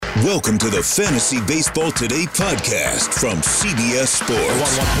Welcome to the Fantasy Baseball Today podcast from CBS Sports.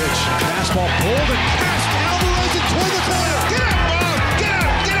 1-1 pitch. Fastball pulled and fast. Alvarez it toward the corner. Get out, Bob! Get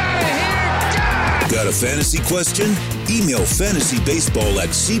out! Get out of here! Got a fantasy question? Email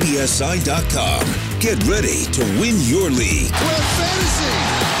fantasybaseball@cbsi.com. Get ready to win your league. Where fantasy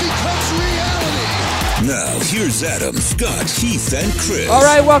becomes reality. Now, here's Adam, Scott, Heath, and Chris. All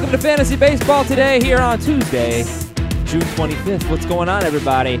right, welcome to Fantasy Baseball Today here on Tuesday, June 25th. What's going on,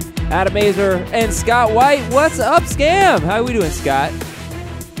 everybody? Adam Mazer and Scott White. What's up, Scam? How are we doing, Scott?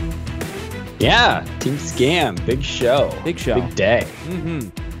 Yeah, Team Scam. Big show. Big show. Big day. Mm-hmm.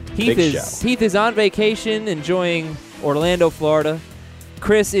 Big Heath is on vacation, enjoying Orlando, Florida.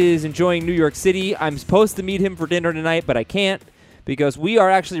 Chris is enjoying New York City. I'm supposed to meet him for dinner tonight, but I can't because we are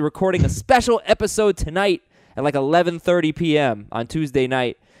actually recording a special episode tonight at like 11:30 p.m. on Tuesday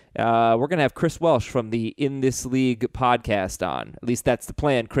night. We're going to have Chris Welsh from the In This League podcast on. At least that's the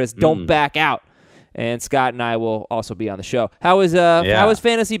plan. Chris, don't back out. And Scott and I will also be on the show. How was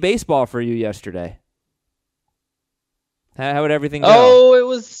fantasy baseball for you yesterday? How would everything go? Oh, it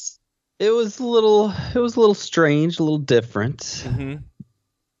was a little strange, a little different. Mm-hmm.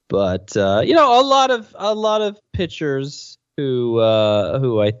 But a lot of pitchers who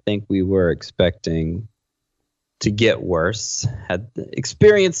I think we were expecting to get worse had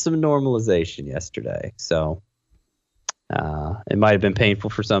experienced some normalization yesterday. So it might have been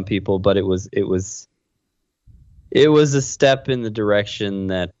painful for some people, but it was a step in the direction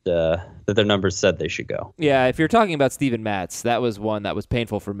that their numbers said they should go. Yeah, if you're talking about Steven Matz, that was one that was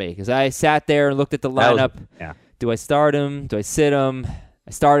painful for me because I sat there and looked at the lineup. Do I start him? Do I sit him?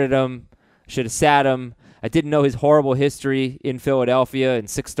 I started him. I should have sat him. I didn't know his horrible history in Philadelphia and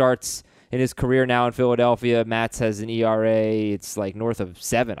 6 starts in his career now in Philadelphia. Matz has an ERA. It's like north of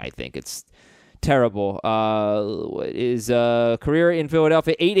 7, I think. It's terrible. His career in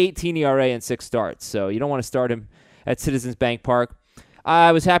Philadelphia, 8.18 ERA and 6 starts. So you don't want to start him at Citizens Bank Park.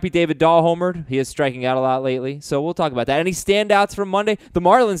 I was happy David Dahl homered. He is striking out a lot lately. So we'll talk about that. Any standouts from Monday? The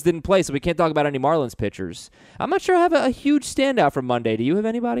Marlins didn't play, so we can't talk about any Marlins pitchers. I'm not sure I have a huge standout from Monday. Do you have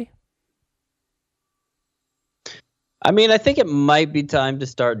anybody? I mean, I think it might be time to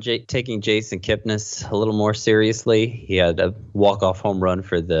start taking Jason Kipnis a little more seriously. He had a walk-off home run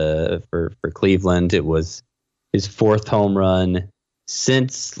for Cleveland. It was his 4th home run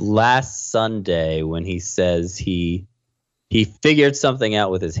since last Sunday when he says he figured something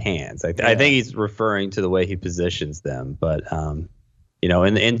out with his hands. I think he's referring to the way he positions them. But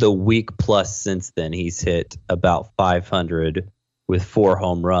in the week plus since then, he's hit about 500 with 4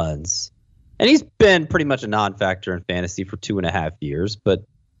 home runs. And he's been pretty much a non-factor in fantasy for 2.5 years, but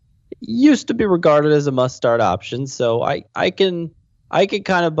used to be regarded as a must-start option. So I can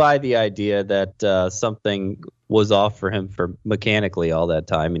kind of buy the idea that something was off for him for mechanically all that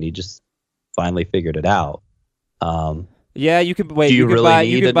time, and he just finally figured it out. Yeah, you can wait. Do you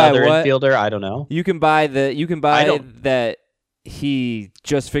really need another what? infielder? I don't know. You can buy that he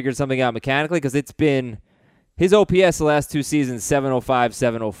just figured something out mechanically because it's been his OPS the last 2 seasons 705,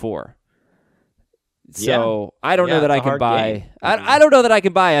 704. So I don't know that I can buy. I don't know that I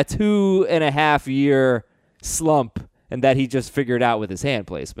can buy a 2.5 year slump and that he just figured out with his hand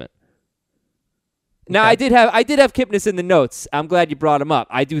placement. Now I did have Kipnis in the notes. I'm glad you brought him up.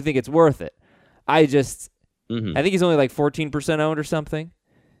 I do think it's worth it. I think he's only like 14% owned or something,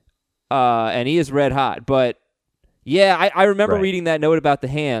 and he is red hot. But yeah, I remember reading that note about the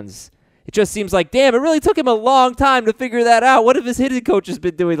hands. It just seems like, damn, it really took him a long time to figure that out. What have his hitting coach has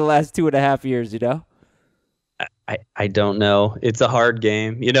been doing the last 2.5 years? I don't know. It's a hard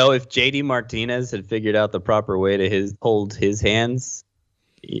game. If JD Martinez had figured out the proper way to hold his hands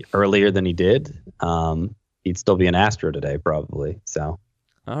earlier than he did, he'd still be an Astro today, probably. So,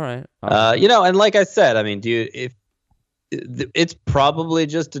 all right. And like I said, I mean, it's probably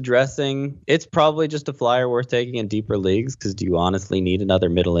just it's probably just a flyer worth taking in deeper leagues because do you honestly need another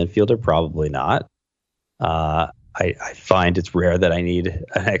middle infielder? Probably not. I find it's rare that I need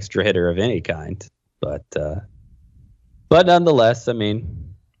an extra hitter of any kind. But nonetheless, I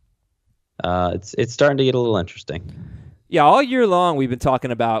mean, it's starting to get a little interesting. Yeah, all year long we've been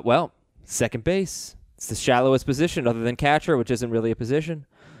talking about, second base. It's the shallowest position other than catcher, which isn't really a position.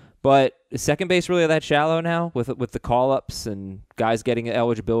 But is second base really that shallow now with the call-ups and guys getting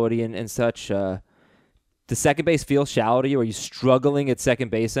eligibility and such? Does second base feel shallow to you? Are you struggling at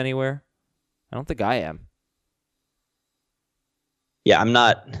second base anywhere? I don't think I am. Yeah, I'm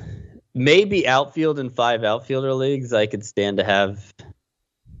not. Maybe outfield in 5 outfielder leagues, I could stand to have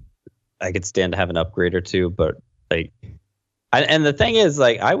an upgrade or two. But and the thing is,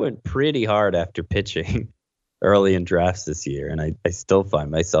 I went pretty hard after pitching early in drafts this year, and I still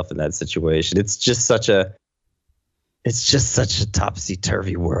find myself in that situation. It's just such a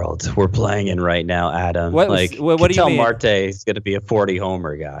topsy-turvy world we're playing in right now, Adam. What do you mean? Marte is going to be a 40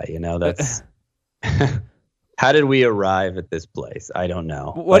 homer guy. That's how did we arrive at this place? I don't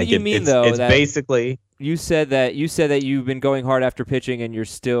know. What do you mean though? It's basically you said that you've been going hard after pitching, and you're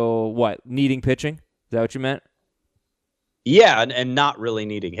still needing pitching. Is that what you meant? Yeah, and not really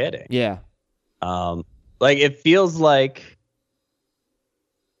needing hitting. Yeah. It feels like,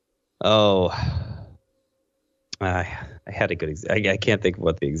 I had a good I can't think of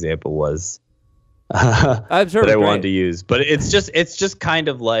what the example was that I wanted to use, but it's just kind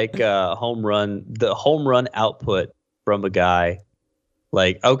of like the home run output from a guy.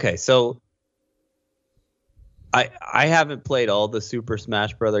 Okay, so I haven't played all the Super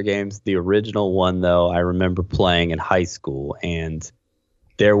Smash Brother games. The original one, though, I remember playing in high school, and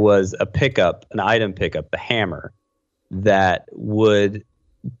there was an item pickup, the hammer, that would,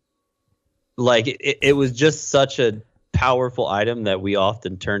 it was just such a powerful item that we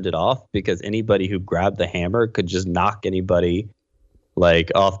often turned it off because anybody who grabbed the hammer could just knock anybody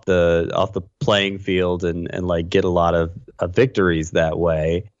off the playing field and get a lot of victories that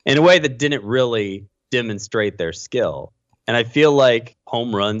way, in a way that didn't really demonstrate their skill. And I feel like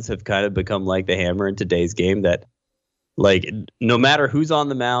home runs have kind of become like the hammer in today's game, that no matter who's on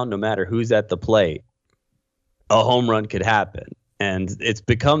the mound, no matter who's at the plate, a home run could happen. And it's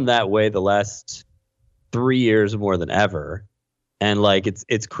become that way the last 3 years more than ever. And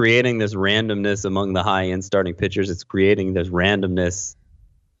it's creating this randomness among the high-end starting pitchers. It's creating this randomness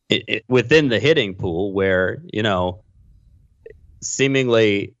within the hitting pool where,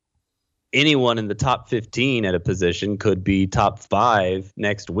 seemingly anyone in the top 15 at a position could be top 5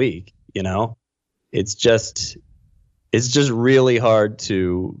 next week. It's just really hard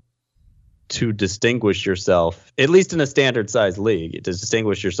to distinguish yourself, at least in a standard size league, to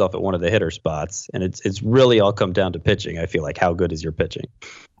distinguish yourself at one of the hitter spots. And it's really all come down to pitching. I feel like, how good is your pitching?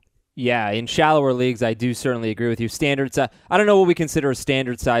 Yeah, in shallower leagues, I do certainly agree with you. Standard size, I don't know what we consider a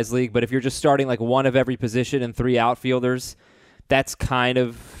standard size league, but if you're just starting one of every position and 3 outfielders, that's kind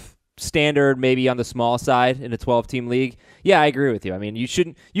of standard, maybe on the small side in a 12-team league. Yeah, I agree with you. I mean, you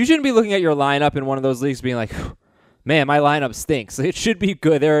shouldn't be looking at your lineup in one of those leagues being like, man, my lineup stinks. It should be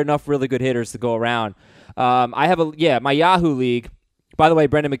good. There are enough really good hitters to go around. I have my Yahoo league. By the way,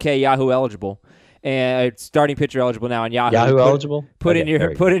 Brendan McKay, Yahoo eligible, and starting pitcher eligible now on Yahoo. Yahoo eligible. Put in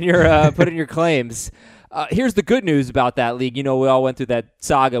your claims. Here's the good news about that league. We all went through that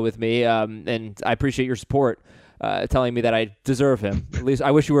saga with me, and I appreciate your support. Telling me that I deserve him. At least I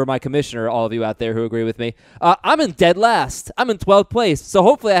wish you were my commissioner, all of you out there who agree with me. I'm in dead last. I'm in 12th place. So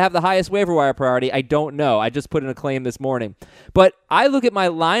hopefully I have the highest waiver wire priority. I don't know. I just put in a claim this morning. But I look at my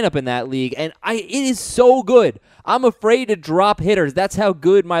lineup in that league, and it is so good. I'm afraid to drop hitters. That's how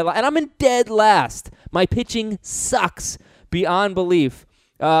good and I'm in dead last. My pitching sucks beyond belief.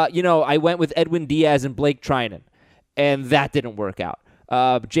 I went with Edwin Diaz and Blake Trinan, and that didn't work out.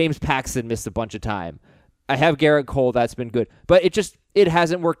 James Paxton missed a bunch of time. I have Garrett Cole. That's been good. But it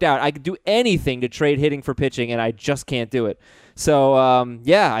hasn't worked out. I could do anything to trade hitting for pitching, and I just can't do it. So,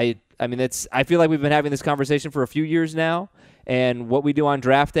 I feel like we've been having this conversation for a few years now, and what we do on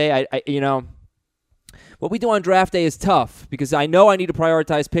draft day, what we do on draft day is tough because I know I need to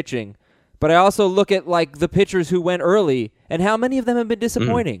prioritize pitching, but I also look at the pitchers who went early and how many of them have been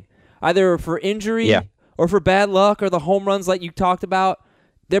disappointing, either for injury or for bad luck or the home runs like you talked about.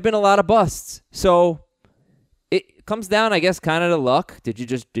 There have been a lot of busts. So it comes down, I guess, kind of to luck. Did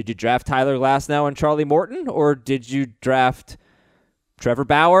you draft Tyler Glasnow and Charlie Morton, or did you draft Trevor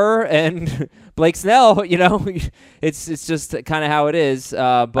Bauer and Blake Snell? It's just kind of how it is.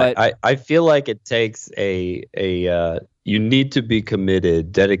 But I feel like it takes you need to be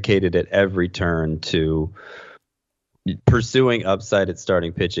committed, dedicated at every turn to pursuing upside at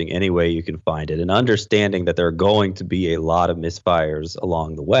starting pitching any way you can find it, and understanding that there are going to be a lot of misfires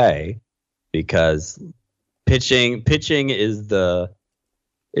along the way, because pitching is the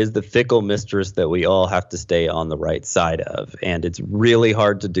fickle mistress that we all have to stay on the right side of, and it's really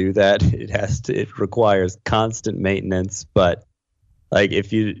hard to do that. It requires constant maintenance, but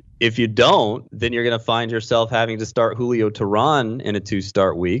if you don't, then you're going to find yourself having to start Julio Teheran in a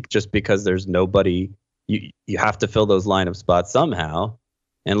 2-start week just because there's nobody. You have to fill those lineup spots somehow,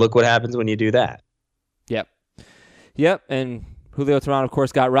 and look what happens when you do that. Yep, and Julio Teheran, of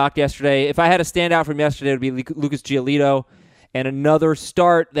course, got rocked yesterday. If I had a standout from yesterday, it would be Lucas Giolito, and another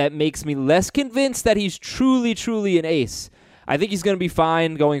start that makes me less convinced that he's truly, truly an ace. I think he's going to be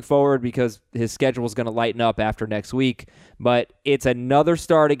fine going forward because his schedule is going to lighten up after next week. But it's another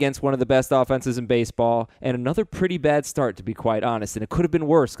start against one of the best offenses in baseball, and another pretty bad start, to be quite honest. And it could have been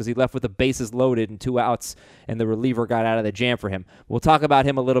worse because he left with the bases loaded and 2 outs, and the reliever got out of the jam for him. We'll talk about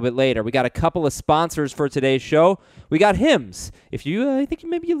him a little bit later. We got a couple of sponsors for today's show. We got Hims. If you I think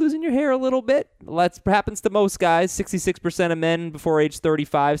maybe you're losing your hair a little bit, that happens to most guys. 66% of men before age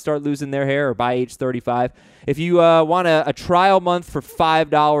 35 start losing their hair, or by age 35. If you want a trial month for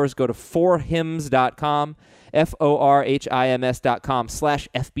 $5, go to forhims.com.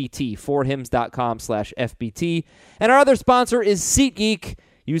 forhims.com/FBT, forhims.com/FBT. And our other sponsor is SeatGeek.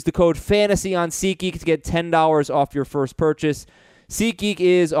 Use the code FANTASY on SeatGeek to get $10 off your first purchase. SeatGeek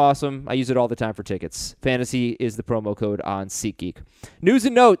is awesome. I use it all the time for tickets. Fantasy is the promo code on SeatGeek. News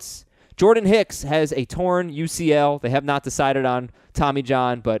and notes. Jordan Hicks has a torn UCL. They have not decided on Tommy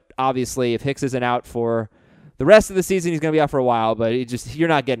John, but obviously if Hicks isn't out for the rest of the season, he's going to be out for a while, but you're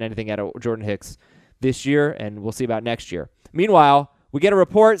not getting anything out of Jordan Hicks this year, and we'll see about next year. Meanwhile, we get a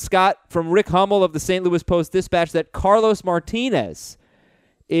report, Scott, from Rick Hummel of the St. Louis Post-Dispatch that Carlos Martinez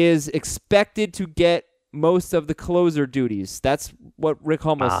is expected to get most of the closer duties. That's what Rick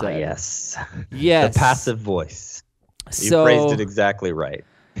Hummel said. Yes. Yes. The passive voice. You phrased it exactly right.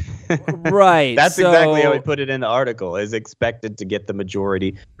 Right. That's exactly how he put it in the article, is expected to get the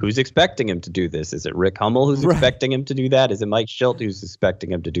majority. Who's expecting him to do this? Is it Rick Hummel who's expecting him to do that? Is it Mike Shildt who's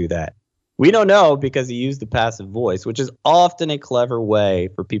expecting him to do that? We don't know because he used the passive voice, which is often a clever way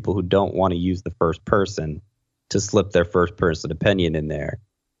for people who don't want to use the first person to slip their first person opinion in there.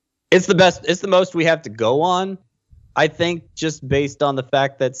 It's the best. It's the most we have to go on, I think, just based on the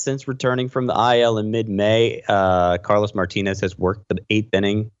fact that since returning from the IL in mid-May, Carlos Martinez has worked the 8th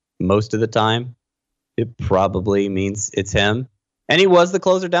inning most of the time. It probably means it's him. And he was the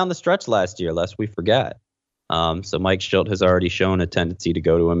closer down the stretch last year, lest we forget. So Mike Shildt has already shown a tendency to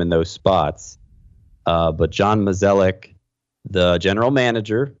go to him in those spots. But John Mozeliak, the general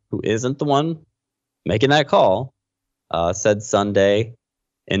manager, who isn't the one making that call, said Sunday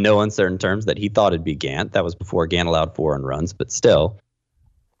in no uncertain terms that he thought it'd be Gant. That was before Gant allowed 4 runs, but still.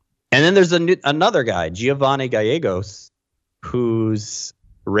 And then there's another guy, Giovanni Gallegos, whose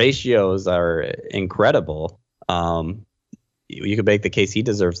ratios are incredible. You could make the case he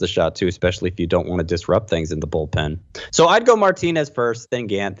deserves the shot too, especially if you don't want to disrupt things in the bullpen. So I'd go Martinez first, then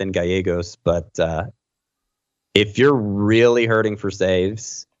Gant, then Gallegos. But if you're really hurting for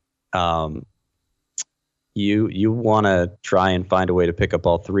saves, you want to try and find a way to pick up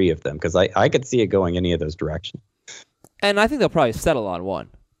all 3 of them, because I could see it going any of those directions. And I think they'll probably settle on one,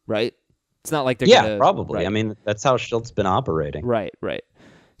 right? It's not like they're going to... Yeah, probably. Right. I mean, that's how Schilt's been operating. Right.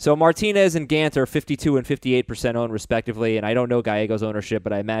 So Martinez and Gant are 52 and 58% owned, respectively, and I don't know Gallegos' ownership,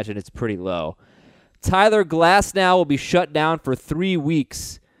 but I imagine it's pretty low. Tyler Glasnow will be shut down for 3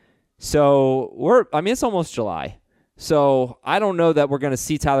 weeks. So it's almost July. So I don't know that we're going to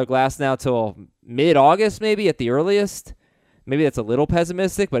see Tyler Glasnow till mid-August, maybe at the earliest. Maybe that's a little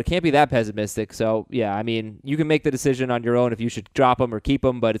pessimistic, but it can't be that pessimistic. So, yeah, I mean, you can make the decision on your own if you should drop him or keep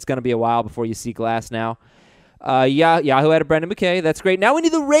him, but it's going to be a while before you see Glasnow. Yahoo added Brendan McKay. That's great. Now we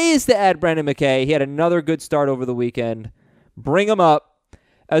need the Rays to add Brendan McKay. He had another good start over the weekend. Bring him up.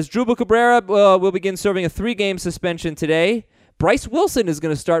 As Asdrubal Cabrera will begin serving a 3-game suspension today. Bryce Wilson is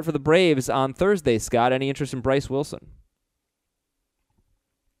going to start for the Braves on Thursday, Scott. Any interest in Bryce Wilson?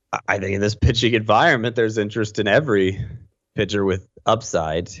 I think in this pitching environment, there's interest in every pitcher with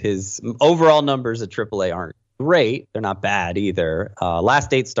upside. His overall numbers at AAA aren't great. They're not bad either.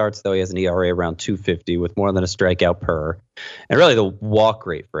 Last 8 starts, though, he has an ERA around 2.50 with more than a strikeout per. And really, the walk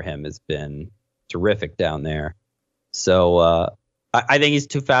rate for him has been terrific down there. So I think he's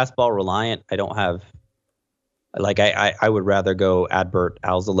too fastball reliant. I don't have... I would rather go Adbert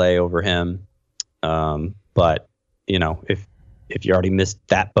Alzolay over him. But, if you already missed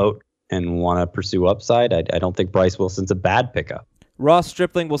that boat and want to pursue upside, I don't think Bryce Wilson's a bad pickup. Ross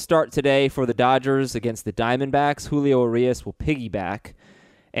Stripling will start today for the Dodgers against the Diamondbacks. Julio Urias will piggyback.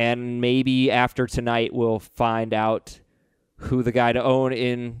 And maybe after tonight we'll find out who the guy to own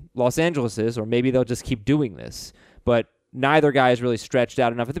in Los Angeles is, or maybe they'll just keep doing this. But neither guy is really stretched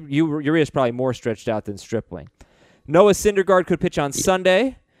out enough. I think Urias is probably more stretched out than Stripling. Noah Syndergaard could pitch on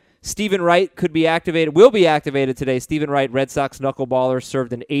Sunday. Stephen Wright will be activated today. Stephen Wright, Red Sox knuckleballer,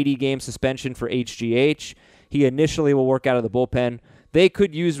 served an 80-game suspension for HGH. He initially will work out of the bullpen. They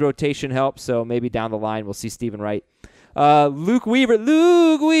could use rotation help, so maybe down the line we'll see Stephen Wright. Luke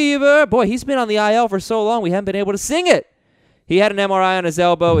Weaver. Boy, he's been on the IL for so long we haven't been able to sing it. He had an MRI on his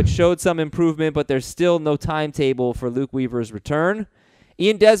elbow. It showed some improvement, but there's still no timetable for Luke Weaver's return.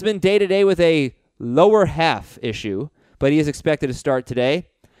 Ian Desmond day-to-day with a lower half issue, but he is expected to start today.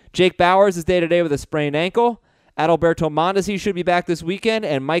 Jake Bauers is day-to-day with a sprained ankle. Adalberto Mondesi should be back this weekend,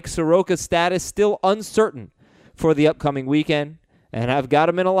 and Mike Soroka's status still uncertain for the upcoming weekend. And I've got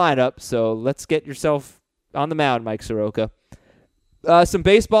him in a lineup, so let's get yourself on the mound, Mike Soroka. Some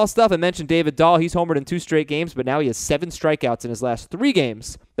baseball stuff. I mentioned David Dahl. He's homered in 2 straight games, but now he has 7 strikeouts in his last 3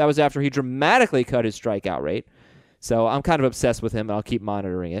 games. That was after he dramatically cut his strikeout rate. So I'm kind of obsessed with him, and I'll keep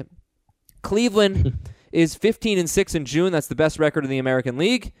monitoring it. Cleveland is 15-6 in June. That's the best record in the American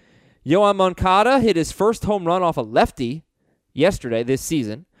League. Yoan Moncada hit his first home run off a lefty yesterday this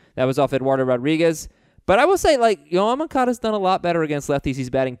season. That was off Eduardo Rodriguez. But I will say, Yoan Moncada's done a lot better against lefties. He's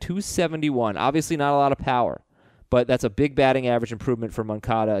batting .271. Obviously not a lot of power, but that's a big batting average improvement for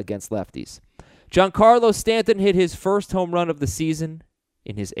Moncada against lefties. Giancarlo Stanton hit his first home run of the season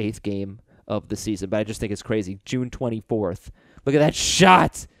in his 8th game of the season. But I just think it's crazy. June 24th. Look at that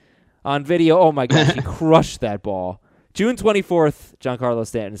shot on video. Oh, my gosh. He crushed that ball. June 24th, Giancarlo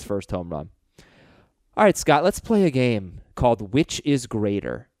Stanton's first home run. All right, Scott, let's play a game called Which is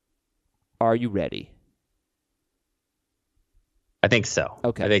Greater? Are you ready? I think so.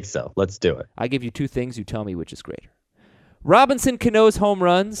 Okay. I think so. Let's do it. I give you 2 things. You tell me which is greater. Robinson Cano's home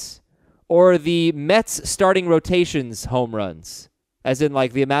runs or the Mets starting rotation's home runs? As in,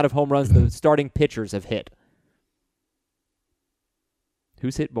 the amount of home runs the starting pitchers have hit.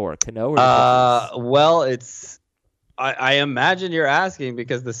 Who's hit more, Cano or the pitchers? Well, it's... I imagine you're asking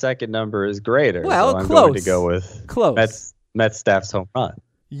because the second number is greater. Well, so I'm close. going to go with close. Mets staff's home run.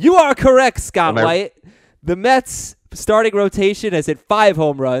 You are correct, Scott White. The Mets starting rotation has hit 5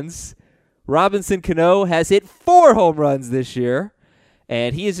 home runs. Robinson Cano has hit 4 home runs this year.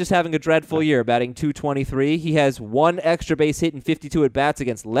 And he is just having a dreadful year, batting .223. He has 1 extra base hit and 52 at-bats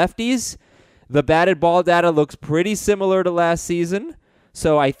against lefties. The batted ball data looks pretty similar to last season.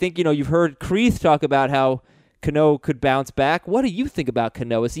 So I think, you've heard Creeth talk about how Cano could bounce back. What do you think about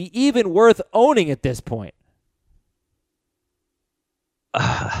Cano? Is he even worth owning at this point?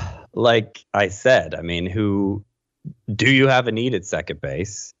 Like I said, who do you have a need at second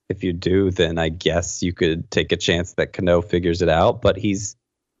base? If you do, then I guess you could take a chance that Cano figures it out. But I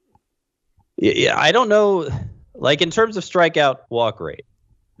don't know. In terms of strikeout walk rate,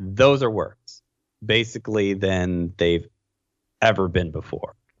 those are worse, basically, than they've ever been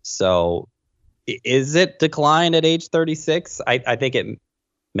before. So is it decline at age 36? I think it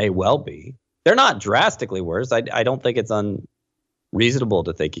may well be. They're not drastically worse. I don't think it's unreasonable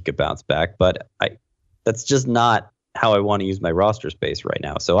to think he could bounce back, but that's just not how I want to use my roster space right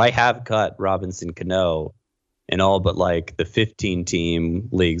now. So I have cut Robinson Cano in all but the 15-team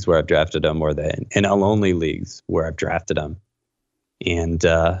leagues where I've drafted him, or the NL-only leagues where I've drafted him. And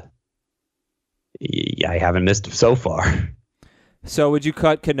I haven't missed him so far. So would you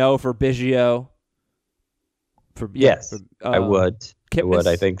cut Cano for Biggio? Yes, I would. Kipnis? I would.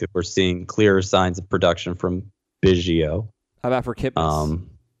 I think that we're seeing clearer signs of production from Biggio. How about for Kipnis?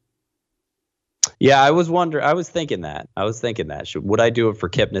 Yeah, I was thinking that. Would I do it for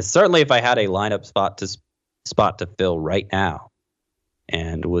Kipnis? Certainly, if I had a lineup spot to fill right now,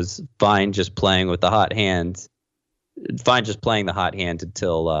 and was fine just playing with the hot hand. Fine just playing the hot hand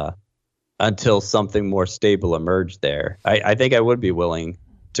until something more stable emerged there. I think I would be willing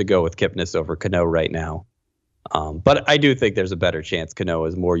to go with Kipnis over Cano right now. But I do think there's a better chance Cano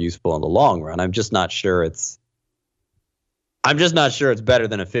is more useful in the long run. I'm just not sure it's better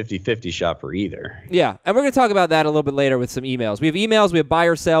than a 50-50 shot for either. Yeah, and we're going to talk about that a little bit later with some emails. We have emails, we have buy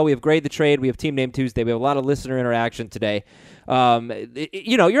or sell, we have grade the trade, we have Team Name Tuesday. We have a lot of listener interaction today.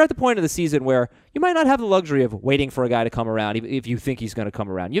 You're at the point of the season where you might not have the luxury of waiting for a guy to come around if you think he's going to come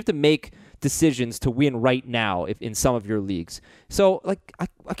around. You have to make decisions to win right now in some of your leagues. So,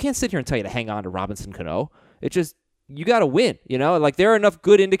 I can't sit here and tell you to hang on to Robinson Cano. It's just, you got to win, there are enough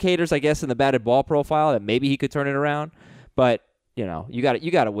good indicators, I guess, in the batted ball profile that maybe he could turn it around. But, you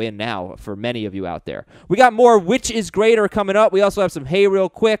got to win now for many of you out there. We got more Which is Greater coming up. We also have some Hey Real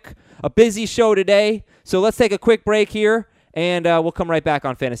Quick, a busy show today. So let's take a quick break here, and we'll come right back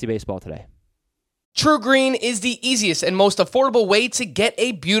on Fantasy Baseball today. True Green is the easiest and most affordable way to get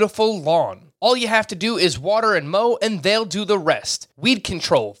a beautiful lawn. All you have to do is water and mow, and they'll do the rest. Weed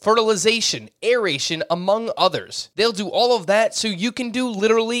control, fertilization, aeration, among others. They'll do all of that so you can do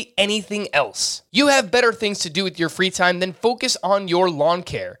literally anything else. You have better things to do with your free time than focus on your lawn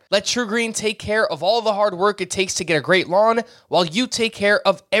care. Let True Green take care of all the hard work it takes to get a great lawn, while you take care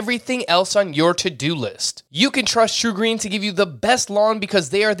of everything else on your to-do list. You can trust True Green to give you the best lawn because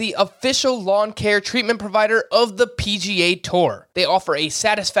they are the official lawn care treatment provider of the PGA Tour. They offer a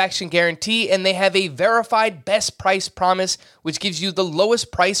satisfaction guarantee, and they have a verified best price promise, which gives you the lowest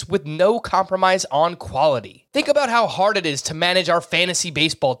price with no compromise on quality. Think about how hard it is to manage our fantasy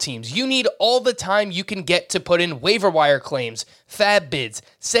baseball teams. You need all the time you can get to put in waiver wire claims, fab bids,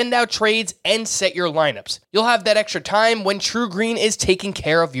 send out trades, and set your lineups. You'll have that extra time when True Green is taking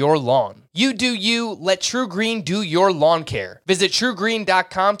care of your lawn. You do you, let True Green do your lawn care. Visit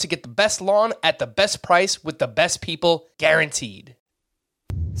truegreen.com to get the best lawn at the best price with the best people guaranteed.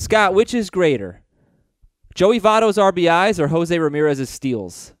 Scott, which is greater? Joey Votto's RBIs or Jose Ramirez's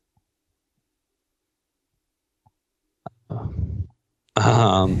steals?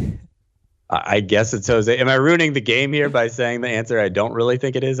 I guess it's Jose. Am I ruining the game here by saying the answer I don't really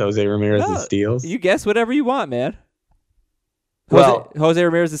think it is? Jose Ramirez's steals? You guess whatever you want, man. Jose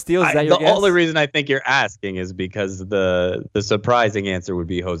Ramirez's steals, is that your guess? The only reason I think you're asking is because the surprising answer would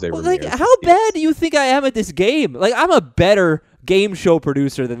be Jose Ramirez. How bad do you think I am at this game? Like, I'm a better game show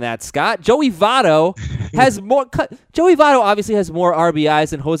producer than that, Scott. Joey Votto has more. Joey Votto obviously has more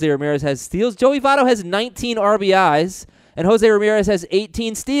RBIs than Jose Ramirez has steals. Joey Votto has 19 RBIs, and Jose Ramirez has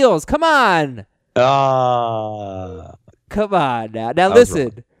 18 steals. Come on. Come on now. Now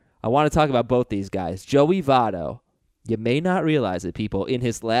listen, I want to talk about both these guys. Joey Votto. You may not realize it, people. In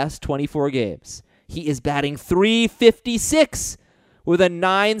his last 24 games, he is batting .356 with a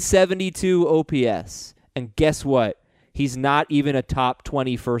 .972 OPS. And guess what? He's not even a top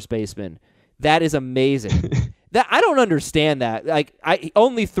 20 first baseman. That is amazing. I don't understand that. Like,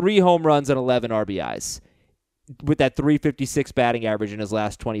 only 3 home runs and 11 RBIs with that .356 batting average in his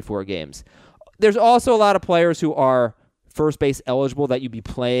last 24 games. There's also a lot of players who are first base eligible that you'd be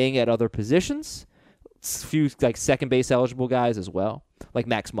playing at other positions. Few like second base eligible guys as well, like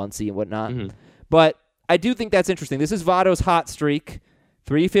Max Muncy and whatnot. Mm-hmm. But I do think that's interesting. This is Votto's hot streak,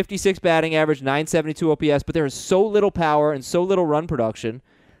 .356 batting average, .972 OPS, but there is so little power and so little run production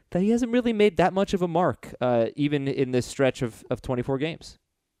that he hasn't really made that much of a mark, even in this stretch of 24 games.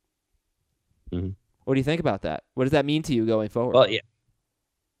 Mm-hmm. What do you think about that? What does that mean to you going forward? Well,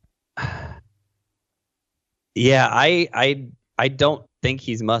 yeah, I don't think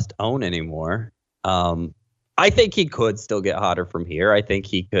he's must own anymore. I think he could still get hotter from here. I think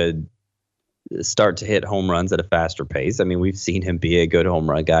he could start to hit home runs at a faster pace. I mean, we've seen him be a good home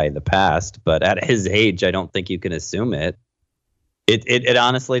run guy in the past, but at his age, I don't think you can assume it. It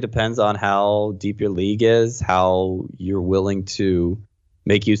honestly depends on how deep your league is, how you're willing to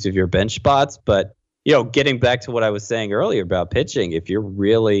make use of your bench spots. But, getting back to what I was saying earlier about pitching, if you're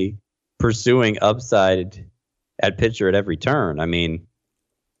really pursuing upside at pitcher at every turn, I mean,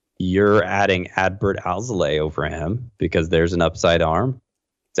 you're adding Adbert Alzolay over him because there's an upside arm.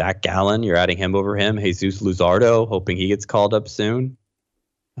 Zach Gallen, you're adding him over him. Jesus Luzardo, hoping he gets called up soon.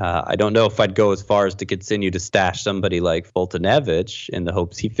 I don't know if I'd go as far as to continue to stash somebody like Foltynewicz in the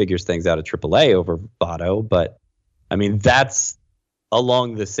hopes he figures things out at AAA over Votto. But, I mean, that's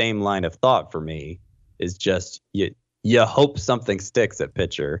along the same line of thought for me, is just you hope something sticks at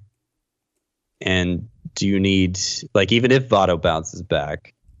pitcher. And do you need, like, even if Votto bounces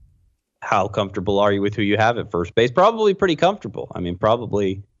back, how comfortable are you with who you have at first base? Probably pretty comfortable. I mean,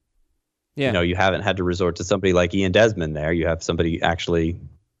 probably, you haven't had to resort to somebody like Ian Desmond there. You have somebody actually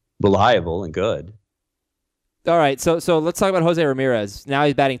reliable and good. All right, so let's talk about Jose Ramirez. Now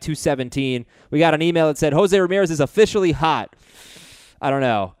he's batting .217. We got an email that said, Jose Ramirez is officially hot. I don't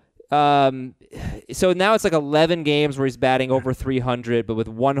know. So now it's like 11 games where he's batting over .300, but with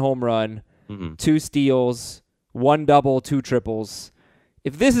 1 home run, 2 steals, 1 double, 2 triples.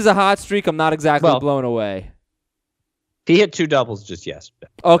 If this is a hot streak, I'm not exactly blown away. He hit 2 doubles just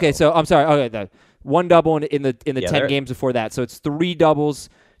yesterday. Okay, so I'm sorry. Okay, 1 double in the 10 games before that. So it's 3 doubles,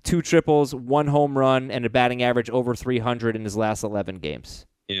 2 triples, 1 home run, and a batting average over .300 in his last 11 games.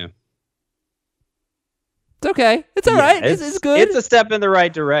 Yeah. It's okay. It's all right. It's good. It's a step in the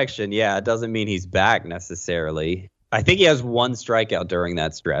right direction. Yeah, it doesn't mean he's back necessarily. I think he has 1 strikeout during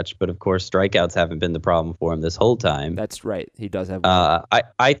that stretch, but of course strikeouts haven't been the problem for him this whole time. That's right. He does have 1.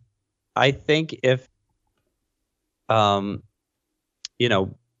 I think if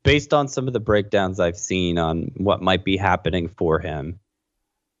based on some of the breakdowns I've seen on what might be happening for him,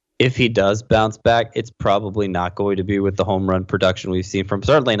 if he does bounce back, it's probably not going to be with the home run production we've seen from,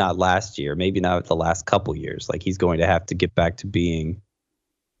 certainly not last year, maybe not the last couple years. Like, he's going to have to get back to being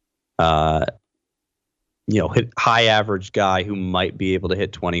high average guy who might be able to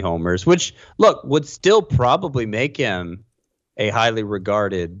hit 20 homers, which, look, would still probably make him a highly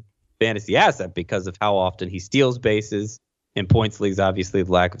regarded fantasy asset because of how often he steals bases. In points leagues, obviously,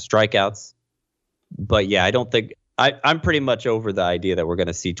 the lack of strikeouts. But yeah, I don't think I'm pretty much over the idea that we're going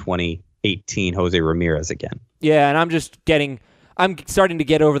to see 2018 Jose Ramirez again. Yeah, and I'm just getting I'm starting to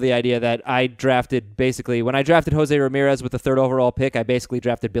get over the idea that I drafted basically when I drafted Jose Ramirez with the 3rd overall pick, I basically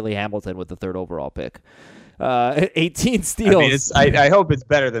drafted Billy Hamilton with the 3rd overall pick. 18 steals. I mean, I hope it's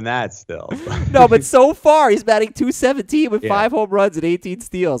better than that still. No, but so far he's batting .217 with 5 home runs and 18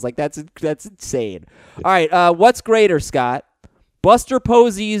 steals. Like that's insane. All right, what's greater, Scott? Buster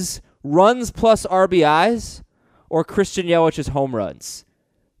Posey's runs plus RBIs or Christian Yelich's home runs?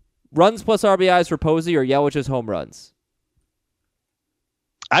 Runs plus RBIs for Posey or Yelich's home runs?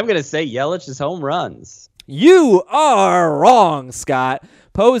 I'm going to say Yelich's home runs. You are wrong, Scott.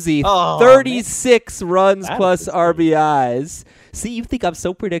 Posey, 36 runs plus RBIs. See, you think I'm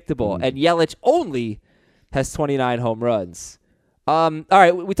so predictable. And Yelich only has 29 home runs. All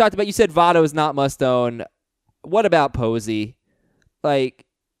right, we talked about, you said Votto is not must own. What about Posey? Like,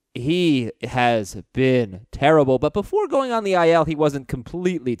 he has been terrible. But before going on the IL, he wasn't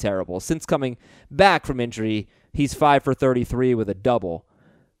completely terrible. Since coming back from injury, he's 5 for 33 with a double.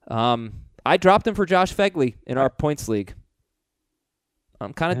 I dropped him for Josh Phegley in our points league.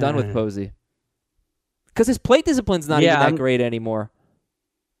 I'm kind of done with Posey. Because his plate discipline's not even that great anymore.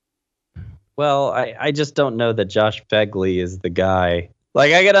 Well, I just don't know that Josh Phegley is the guy.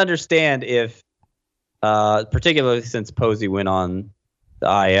 Like, I could understand if, particularly since Posey went on the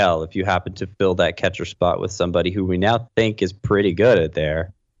IL, if you happen to fill that catcher spot with somebody who we now think is pretty good at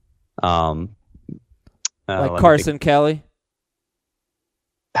there. Like Carson Kelly?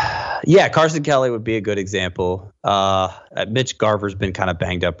 Yeah, Carson Kelly would be a good example. Mitch Garver's been kind of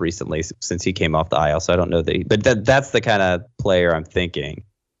banged up recently since he came off the IL, so I don't know but that's the kind of player I'm thinking,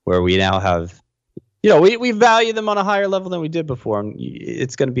 where we now have, we value them on a higher level than we did before, and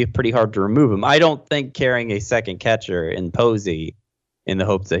it's going to be pretty hard to remove him. I don't think carrying a second catcher in Posey in the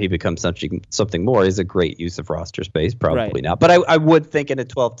hopes that he becomes something more is a great use of roster space. Probably not. But I would think in a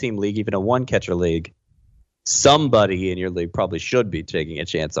 12-team league, even a one-catcher league, somebody in your league probably should be taking a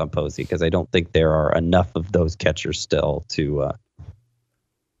chance on Posey, because I don't think there are enough of those catchers still to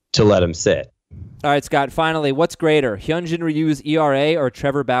let him sit. All right, Scott, finally, what's greater, Hyunjin Ryu's ERA or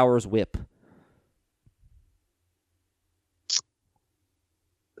Trevor Bauer's WHIP?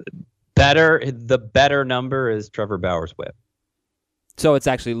 The better number is Trevor Bauer's WHIP. So it's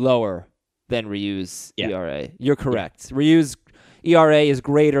actually lower than Ryu's ERA. You're correct. Ryu's ERA is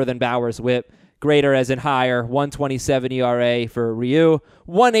greater than Bauer's WHIP. Greater as in higher, 1.27 ERA for Ryu,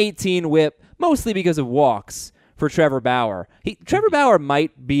 1.18 WHIP, mostly because of walks for Trevor Bauer. Trevor Bauer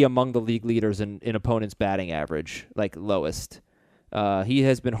might be among the league leaders in opponents' batting average, like lowest. He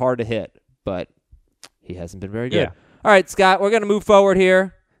has been hard to hit, but he hasn't been very good. Yeah. All right, Scott, we're going to move forward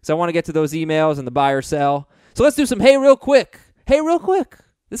here, because I want to get to those emails and the buy or sell. So let's do some Hey Real Quick. Hey Real Quick.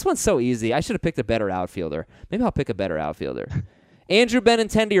 This one's so easy. I should have picked a better outfielder. Maybe I'll pick a better outfielder. Andrew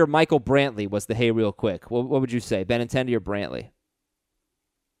Benintendi or Michael Brantley was the Hey Real Quick. What would you say, Benintendi or Brantley?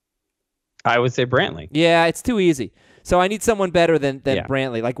 I would say Brantley. Yeah, it's too easy. So I need someone better than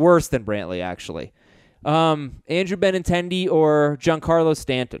Brantley, like worse than Brantley, actually. Andrew Benintendi or Giancarlo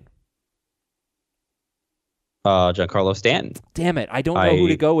Stanton? Giancarlo Stanton. Damn it, I don't know who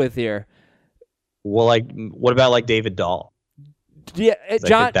to go with here. Well, what about David Dahl? Yeah, Andrew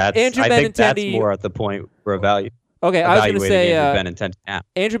Benintendi. I think that's more at the point for value. Okay, I was going to say Andrew Benintendi.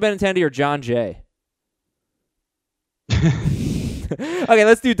 Andrew Benintendi or John Jay. Okay,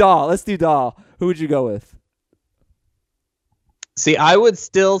 let's do Dahl. Who would you go with? See, I would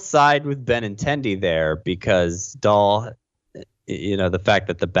still side with Benintendi there, because Dahl, the fact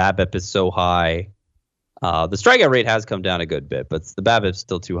that the BABIP is so high, the strikeout rate has come down a good bit, but the BABIP's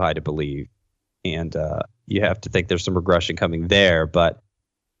still too high to believe, and you have to think there's some regression coming there. But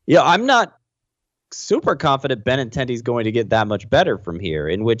I'm not super confident Benintendi's going to get that much better from here,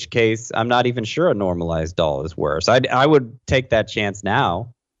 in which case I'm not even sure a normalized Dahl is worse. I would take that chance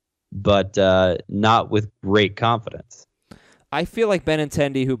now, but not with great confidence. I feel like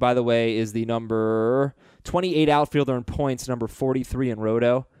Benintendi, who, by the way, is the number 28 outfielder in points, number 43 in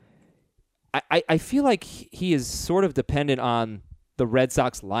Roto, I feel like he is sort of dependent on the Red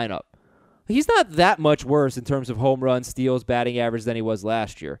Sox lineup. He's not that much worse in terms of home runs, steals, batting average than he was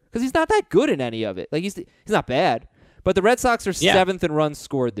last year, because he's not that good in any of it. Like he's not bad, but the Red Sox are 7th in runs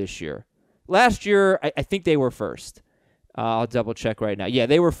scored this year. Last year, I think they were first. I'll double check right now. Yeah,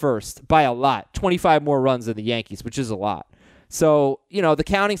 they were first by a lot, 25 more runs than the Yankees, which is a lot. So the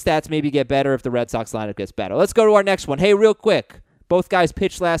counting stats maybe get better if the Red Sox lineup gets better. Let's go to our next one. Hey, real quick, both guys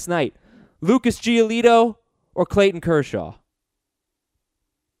pitched last night. Lucas Giolito or Clayton Kershaw?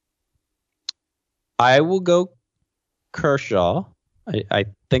 I will go Kershaw. I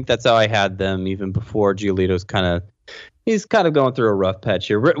think that's how I had them even before Giolito's kind of he's kind of going through a rough patch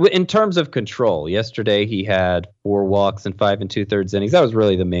here. In terms of control, yesterday he had 4 walks and 5 2/3 innings. That was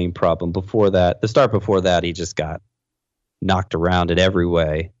really the main problem. Before that, the start before that, he just got knocked around in every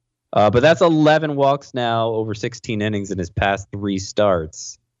way. But that's 11 walks now over 16 innings in his past 3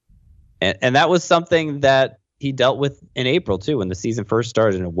 starts. And that was something that he dealt with in April, too, when the season first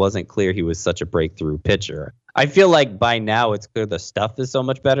started, and it wasn't clear he was such a breakthrough pitcher. I feel like by now it's clear the stuff is so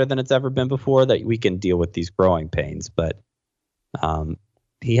much better than it's ever been before that we can deal with these growing pains. But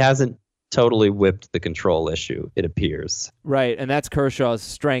he hasn't totally whipped the control issue, it appears. Right, and that's Kershaw's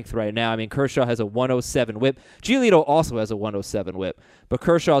strength right now. I mean, Kershaw has a 107 whip. Giolito also has a 107 whip, but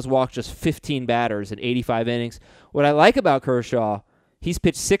Kershaw's walked just 15 batters in 85 innings. What I like about Kershaw, he's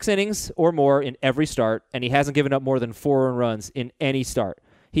pitched 6 innings or more in every start, and he hasn't given up more than 4 earned runs in any start.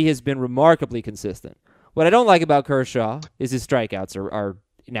 He has been remarkably consistent. What I don't like about Kershaw is his strikeouts are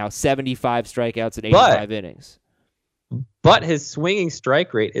now 75 strikeouts in 85 innings. But his swinging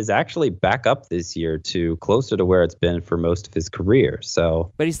strike rate is actually back up this year to closer to where it's been for most of his career.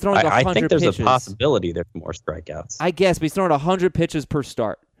 So, but he's throwing 100 I think there's pitches. A possibility there's more strikeouts. I guess, but he's throwing 100 pitches per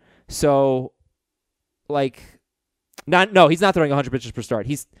start. So, he's not throwing 100 pitches per start.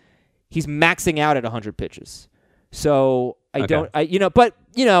 He's maxing out at 100 pitches. So but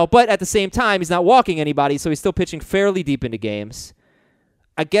at the same time, he's not walking anybody, so he's still pitching fairly deep into games.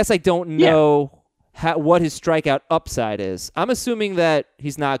 I guess I don't know what his strikeout upside is. I'm assuming that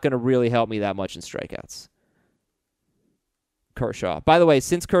he's not going to really help me that much in strikeouts. Kershaw. By the way,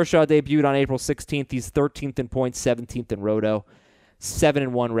 since Kershaw debuted on April 16th, he's 13th in points, 17th in roto,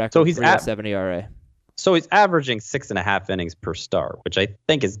 7-1 record, so he's 3.07 ERA. So he's averaging 6.5 innings per start, which I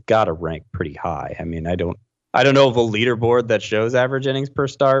think has got to rank pretty high. I mean, I don't know of a leaderboard that shows average innings per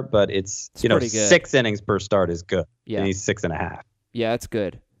start, but it's 6 innings per start is good. Yeah. And he's 6.5. Yeah, that's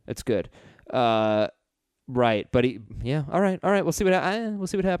good. That's good. Right, but all right. We'll see what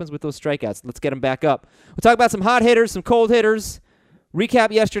happens with those strikeouts. Let's get him back up. We'll talk about some hot hitters, some cold hitters,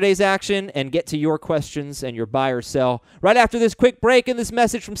 recap yesterday's action, and get to your questions and your buy or sell right after this quick break and this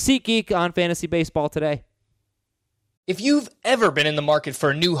message from SeatGeek on Fantasy Baseball Today. If you've ever been in the market for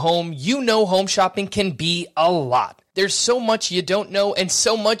a new home, you know home shopping can be a lot. There's so much you don't know and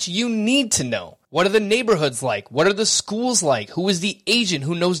so much you need to know. What are the neighborhoods like? What are the schools like? Who is the agent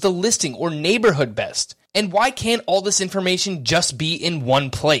who knows the listing or neighborhood best? And why can't all this information just be in one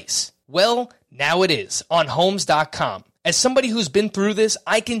place? Well, now it is on Homes.com. As somebody who's been through this,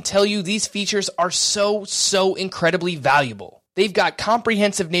 I can tell you these features are so incredibly valuable. They've got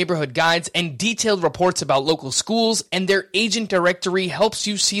comprehensive neighborhood guides and detailed reports about local schools, and their agent directory helps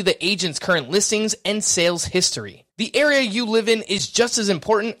you see the agent's current listings and sales history. The area you live in is just as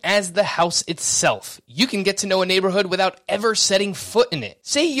important as the house itself. You can get to know a neighborhood without ever setting foot in it.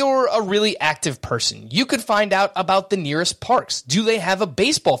 Say you're a really active person. You could find out about the nearest parks. Do they have a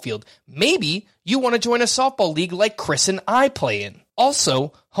baseball field? Maybe you want to join a softball league like Chris and I play in.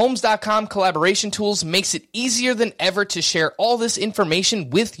 Also, Homes.com collaboration tools makes it easier than ever to share all this information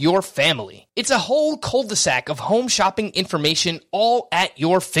with your family. It's a whole cul-de-sac of home shopping information all at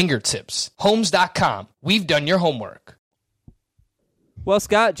your fingertips. Homes.com. We've done your homework. Well,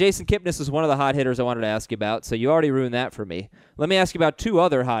 Scott, Jason Kipnis is one of the hot hitters I wanted to ask you about, so you already ruined that for me. Let me ask you about 2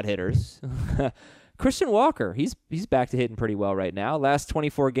 other hot hitters. Christian Walker, he's back to hitting pretty well right now. Last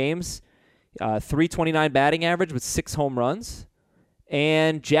 24 games, 329 batting average with 6 home runs.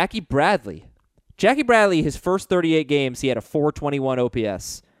 And Jackie Bradley, his first 38 games, he had a 421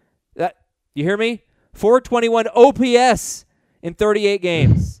 OPS. You hear me? 421 OPS in 38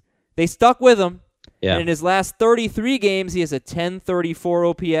 games. They stuck with him. Yeah. And in his last 33 games, he has a 1034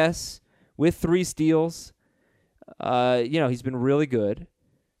 OPS with 3 steals. He's been really good.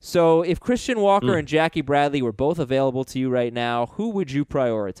 So if Christian Walker and Jackie Bradley were both available to you right now, who would you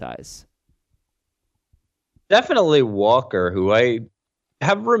prioritize? Definitely Walker, who I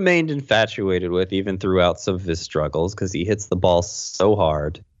have remained infatuated with even throughout some of his struggles because he hits the ball so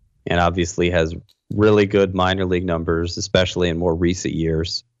hard and obviously has really good minor league numbers, especially in more recent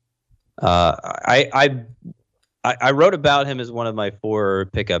years. I wrote about him as one of my 4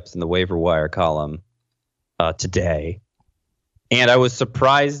 pickups in the waiver wire column today, and I was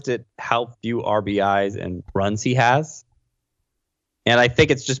surprised at how few RBIs and runs he has. And I think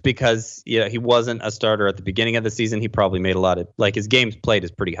it's just because he wasn't a starter at the beginning of the season. He probably made a lot of his games played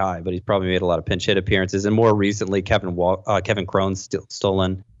is pretty high, but he's probably made a lot of pinch hit appearances. And more recently, Kevin Crone's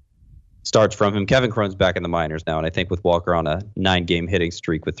stolen starts from him. Kevin Crone's back in the minors now, and I think with Walker on a 9-game hitting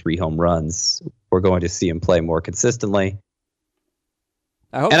streak with 3 home runs, we're going to see him play more consistently.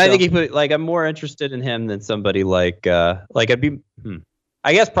 I think he put I'm more interested in him than somebody like I'd be.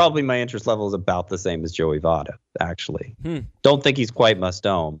 I guess probably my interest level is about the same as Joey Votto, actually. Don't think he's quite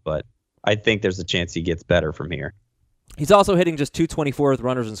must-own, but I think there's a chance he gets better from here. He's also hitting just .224 with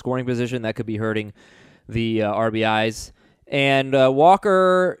runners in scoring position. That could be hurting the RBIs. And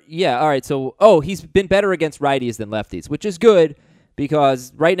Walker, all right. So, he's been better against righties than lefties, which is good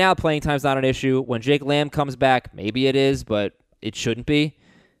because right now playing time's not an issue. When Jake Lamb comes back, maybe it is, but it shouldn't be.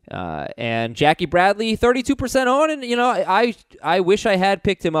 And Jackie Bradley, 32% on, and I wish I had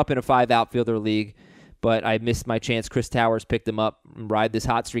picked him up in a 5 outfielder league, but I missed my chance. Chris Towers picked him up and ride this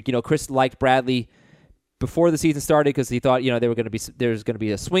hot streak. Chris liked Bradley before the season started because he thought there's going to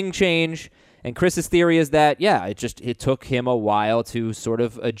be a swing change. And Chris's theory is that it took him a while to sort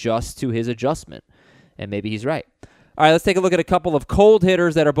of adjust to his adjustment, and maybe he's right. All right, let's take a look at a couple of cold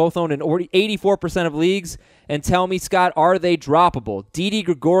hitters that are both owned in 84% of leagues. And tell me, Scott, are they droppable? Didi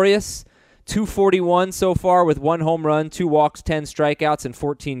Gregorius, 241 so far with 1 home run, 2 walks, 10 strikeouts in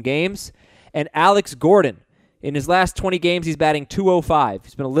 14 games. And Alex Gordon, in his last 20 games, he's batting .205.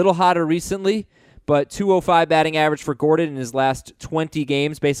 He's been a little hotter recently, but .205 batting average for Gordon in his last 20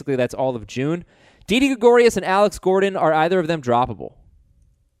 games. Basically, that's all of June. Didi Gregorius and Alex Gordon, are either of them droppable?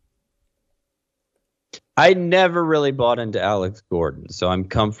 I never really bought into Alex Gordon, so I'm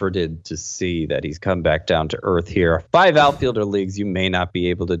comforted to see that he's come back down to earth here. 5 outfielder leagues, you may not be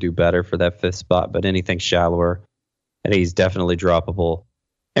able to do better for that 5th spot, but anything shallower, I think he's definitely droppable.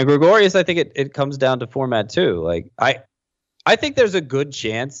 And Gregorius, I think it comes down to format too. Like I think there's a good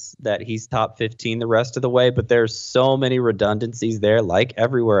chance that he's top 15 the rest of the way, but there's so many redundancies there, like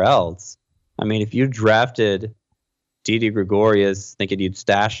everywhere else. I mean, if you drafted Didi Gregorius thinking you'd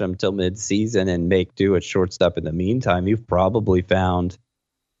stash him till mid-season and make do at shortstop in the meantime, you've probably found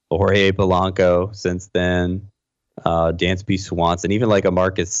Jorge Polanco since then, Dansby Swanson, even like a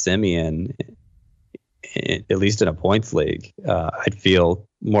Marcus Semien, at least in a points league. I'd feel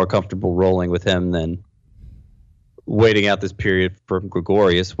more comfortable rolling with him than waiting out this period from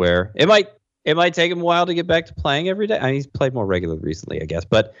Gregorius, where it might take him a while to get back to playing every day. I mean, he's played more regularly recently, I guess.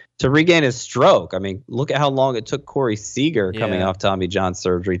 But to regain his stroke, I mean, look at how long it took Corey Seager coming off Tommy John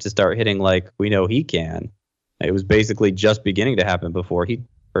surgery to start hitting like we know he can. It was basically just beginning to happen before he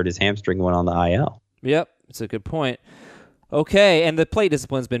hurt his hamstring and went on the IL. Yep, it's a good point. Okay, and the plate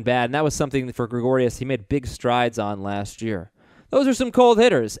discipline's been bad, and that was something for Gregorius he made big strides on last year. Those are some cold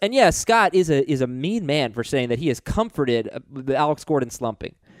hitters. And yes, Scott is a mean man for saying that he is comforted with Alex Gordon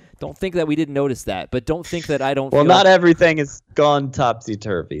slumping. Don't think that we didn't notice that, but don't think that I don't. Well, not everything has gone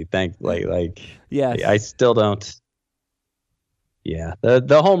topsy-turvy, thankfully. yes. I still don't. Yeah,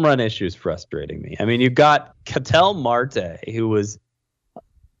 the home run issue is frustrating me. I mean, you've got Ketel Marte, who was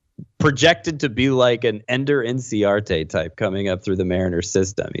projected to be like an Ender Inciarte type coming up through the Mariners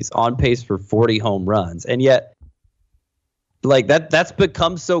system. He's on pace for 40 home runs, and yet, like that's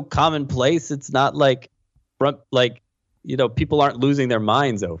become so commonplace. It's not like people aren't losing their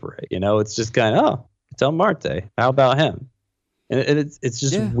minds over it. It's just kind of, Ketel Marte, how about him? And it's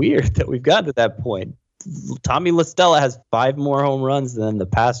just weird that we've gotten to that point. Tommy La Stella has 5 more home runs than the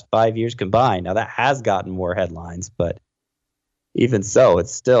past 5 years combined. Now that has gotten more headlines, but even so,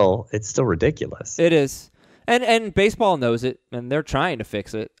 it's still ridiculous. It is. And baseball knows it, and they're trying to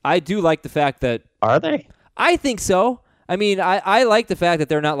fix it. I do like the fact that... Are they? I think so. I mean, I like the fact that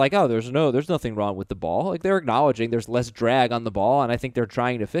they're not like, there's nothing wrong with the ball. Like, they're acknowledging there's less drag on the ball, and I think they're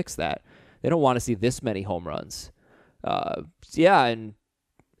trying to fix that. They don't want to see this many home runs. And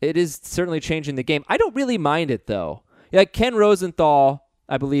it is certainly changing the game. I don't really mind it, though. Yeah, Ken Rosenthal,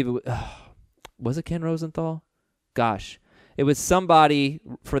 I believe it was it Ken Rosenthal? Gosh. It was somebody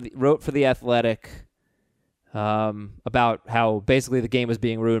wrote for The Athletic about how basically the game was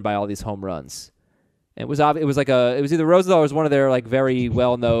being ruined by all these home runs. It was either Rosenthal or was one of their like very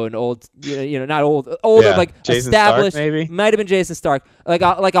well known old, not older, like Jason established, Stark, maybe? Might have been Jason Stark, like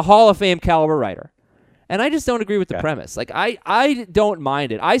a Hall of Fame caliber writer. And I just don't agree with the premise. Like I don't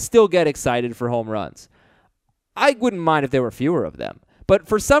mind it. I still get excited for home runs. I wouldn't mind if there were fewer of them. But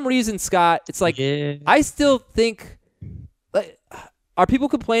for some reason, Scott, it's like I still think. Are people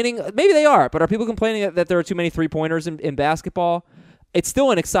complaining? Maybe they are, but are people complaining that there are too many 3-pointers in basketball? It's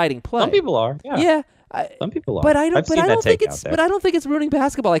still an exciting play. Some people are. Yeah. Some people are. But I don't think it's ruining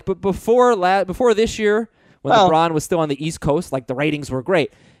basketball. Like, but before this year, when LeBron was still on the East Coast, like the ratings were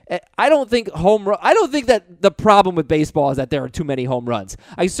great. I don't think that the problem with baseball is that there are too many home runs.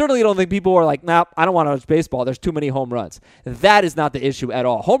 I certainly don't think people are like, nah, I don't want to watch baseball. There's too many home runs. That is not the issue at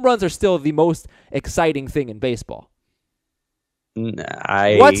all. Home runs are still the most exciting thing in baseball.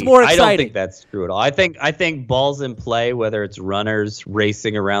 What's more exciting? I don't think that's true at all. I think balls in play, whether it's runners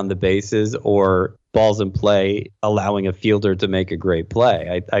racing around the bases or balls in play allowing a fielder to make a great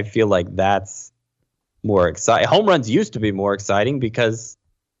play, I feel like that's more exciting. Home runs used to be more exciting because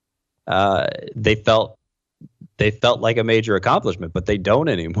they felt like a major accomplishment, but they don't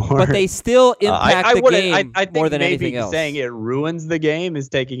anymore. But they still impact the game I think more than maybe anything else. Saying it ruins the game is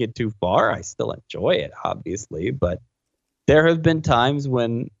taking it too far. I still enjoy it, obviously, but there have been times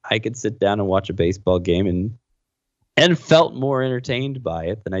when I could sit down and watch a baseball game and felt more entertained by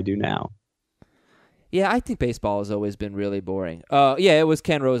it than I do now. Yeah, I think baseball has always been really boring. Yeah, it was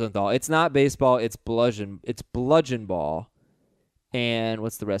Ken Rosenthal. It's not baseball, it's bludgeon ball. And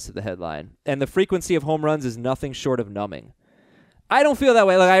what's the rest of the headline? And the frequency of home runs is nothing short of numbing. I don't feel that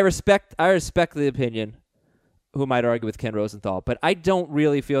way. Like I respect the opinion, who might argue with Ken Rosenthal, but I don't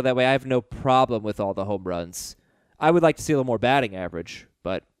really feel that way. I have no problem with all the home runs. I would like to see a little more batting average,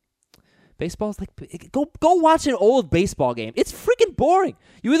 but baseball's like, go watch an old baseball game. It's freaking boring.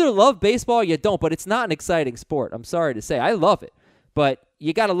 You either love baseball or you don't, but it's not an exciting sport. I'm sorry to say. I love it, but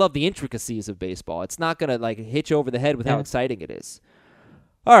you got to love the intricacies of baseball. It's not going to like hit you over the head with how exciting it is.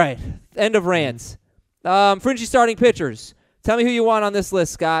 All right, end of rants. Fringy starting pitchers. Tell me who you want on this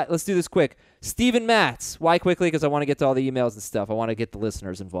list, Scott. Let's do this quick. Steven Matz. Why quickly? Because I want to get to all the emails and stuff. I want to get the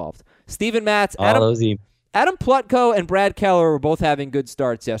listeners involved. Steven Matz. Adam Plutko and Brad Keller were both having good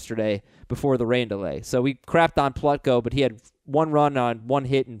starts yesterday before the rain delay. So we crapped on Plutko, but he had 1 run on 1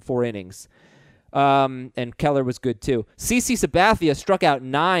 hit in 4 innings. And Keller was good too. CC Sabathia struck out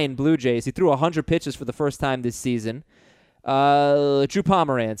 9 Blue Jays. He threw 100 pitches for the first time this season. Drew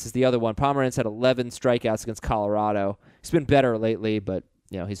Pomeranz is the other one. Pomeranz had 11 strikeouts against Colorado. He's been better lately, but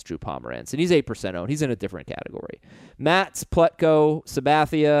he's Drew Pomeranz, and he's 8% owned. He's in a different category. Matz, Plutko,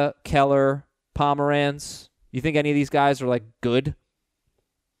 Sabathia, Keller, Pomeranz. You think any of these guys are like good?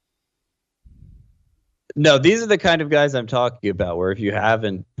 No, these are the kind of guys I'm talking about where if you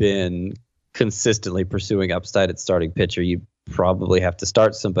haven't been consistently pursuing upside at starting pitcher, you probably have to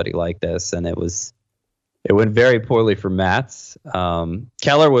start somebody like this. And it went very poorly for Matz.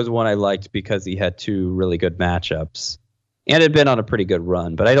 Keller was one I liked because he had 2 really good matchups and had been on a pretty good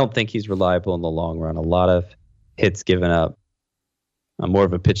run, but I don't think he's reliable in the long run. A lot of hits given up. I'm more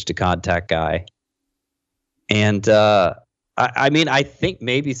of a pitch to contact guy. And I think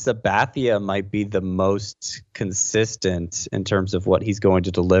maybe Sabathia might be the most consistent in terms of what he's going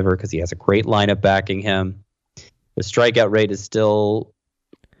to deliver because he has a great lineup backing him. The strikeout rate is still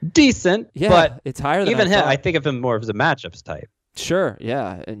decent, but it's higher than even him. thought. I think of him more as a matchups type. Sure,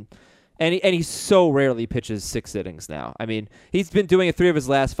 yeah, and he so rarely pitches 6 innings now. I mean, he's been doing it 3 of his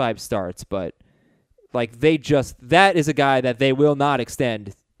last 5 starts, but like that is a guy that they will not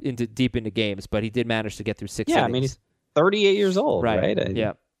extend deep into games, but he did manage to get through 6 innings. Yeah, I mean, he's 38 years old, right?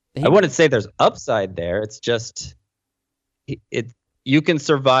 Yeah. I wouldn't say there's upside there. It's just you can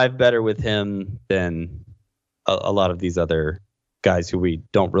survive better with him than a lot of these other guys who we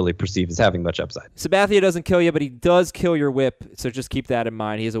don't really perceive as having much upside. Sabathia doesn't kill you, but he does kill your whip, so just keep that in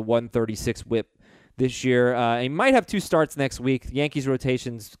mind. He has a 136 whip this year. He might have 2 starts next week. The Yankees'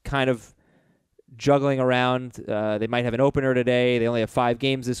 rotation's kind of juggling around. They might have an opener today. They only have 5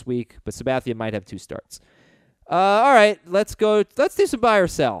 games this week, but Sabathia might have 2 starts. All right, let's go. Let's do some buy or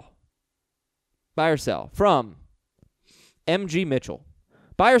sell. Buy or sell from MG Mitchell.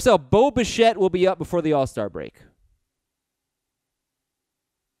 Buy or sell, Bo Bichette will be up before the All-Star break.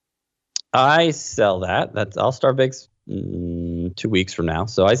 I sell that. That's All-Star break's 2 weeks from now,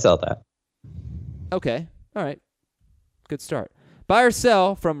 so I sell that. Okay, all right. Good start. Buy or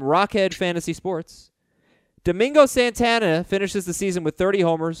sell from Rockhead Fantasy Sports. Domingo Santana finishes the season with 30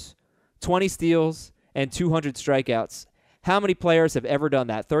 homers, 20 steals, and 200 strikeouts. How many players have ever done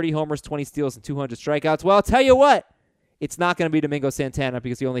that? 30 homers, 20 steals, and 200 strikeouts? Well, I'll tell you what. It's not going to be Domingo Santana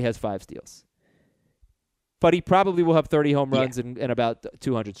because he only has 5 steals. But he probably will have 30 home runs and about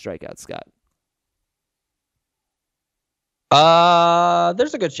 200 strikeouts, Scott.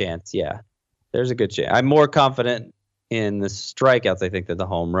 There's a good chance, yeah. There's a good chance. I'm more confident in the strikeouts, I think, than the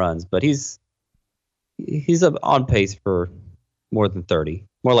home runs. But he's on pace for more than 30.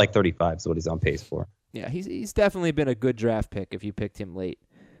 More like 35 is what he's on pace for. Yeah, he's definitely been a good draft pick if you picked him late.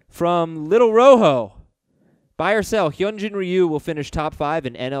 From Little Rojo, buy or sell, Hyunjin Ryu will finish top 5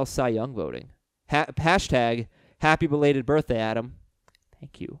 in NL Cy Young voting. Hashtag happy belated birthday, Adam.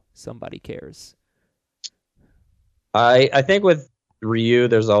 Thank you. Somebody cares. I think with Ryu,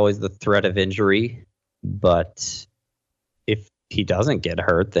 there's always the threat of injury. But if he doesn't get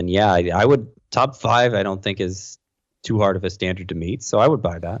hurt, then yeah, I would. Top 5, I don't think is too hard of a standard to meet. So I would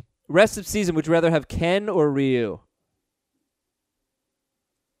buy that. Rest of season, would you rather have Ken or Ryu?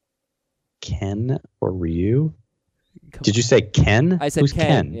 Ken or Ryu? Did you say Ken? I said Who's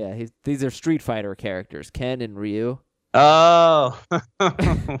Ken. Yeah, these are Street Fighter characters, Ken and Ryu. Oh.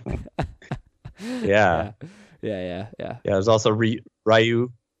 Yeah. Yeah. There's also Ryu.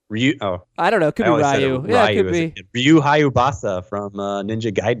 Oh, I don't know. It could be Ryu. Yeah, it could be. Ryu Hayabasa from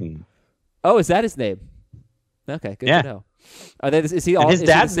Ninja Gaiden. Oh, is that his name? Okay, good to know. Are they? Is he? And his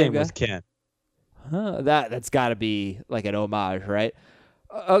dad's name was Ken. Huh, that's got to be like an homage, right?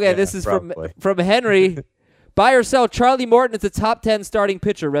 Okay, Yeah, this is probably. from Henry. Buy or sell Charlie Morton as a top 10 starting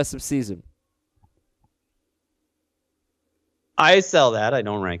pitcher rest of season. I sell that. I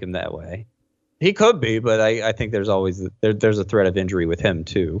don't rank him that way. He could be, but I think there's always there's a threat of injury with him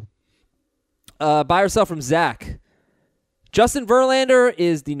too. Buy or sell from Zach. Justin Verlander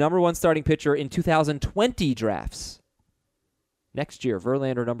is the number 1 starting pitcher in 2020 drafts. Next year,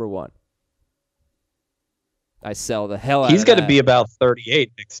 Verlander number 1. I sell the hell out of that. He's going to be about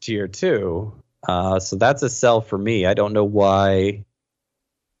 38 next year too. So that's a sell for me. I don't know why.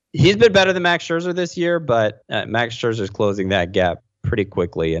 He's been better than Max Scherzer this year, but Max Scherzer's closing that gap pretty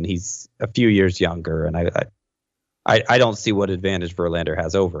quickly, and he's a few years younger, and I don't see what advantage Verlander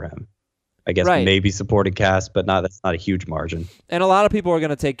has over him. I guess maybe supporting cast, but that's not a huge margin. And a lot of people are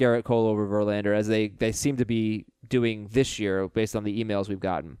going to take Garrett Cole over Verlander, as they seem to be doing this year based on the emails we've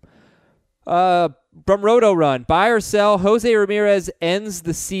gotten. From Roto Run, buy or sell, Jose Ramirez ends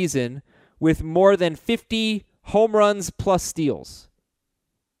the season with more than 50 home runs plus steals.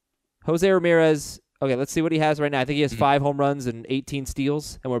 Jose Ramirez, okay, let's see what he has right now. I think he has 5 home runs and 18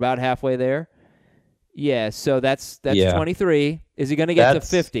 steals, and we're about halfway there. Yeah, so that's 23. Is he going to get to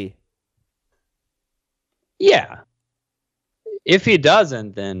 50? Yeah. If he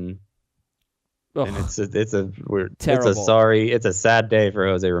doesn't, then it's a sad day for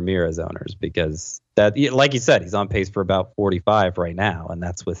Jose Ramirez owners, because that, like you said, he's on pace for about 45 right now, and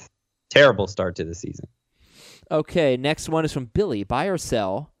that's with terrible start to the season. Okay, next one is from Billy. Buy or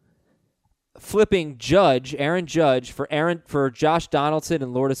sell, flipping Aaron Judge for Josh Donaldson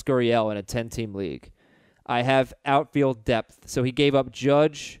and Lourdes Gurriel in a 10-team league. I have outfield depth, so he gave up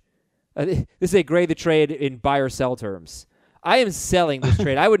Judge. This is a grade the trade in buy or sell terms. I am selling this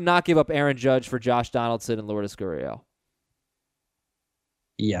trade. I would not give up Aaron Judge for Josh Donaldson and Lourdes Gurriel.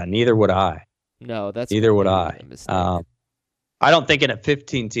 Yeah, neither would I. No, that's neither would I. I don't think in a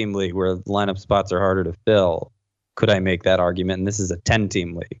 15-team league where lineup spots are harder to fill could I make that argument. And this is a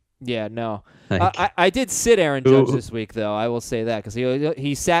 10-team league. Yeah, no. I did sit Aaron Judge this week, though. I will say that, because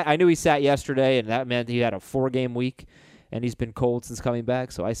he sat. I knew he sat yesterday, and that meant he had a 4-game week, and he's been cold since coming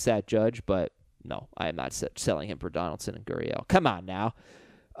back. So I sat Judge, but no, I am not selling him for Donaldson and Gurriel. Come on now.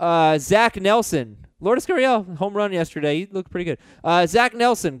 Zach Nelson. Lourdes Gurriel, home run yesterday. He looked pretty good. Zach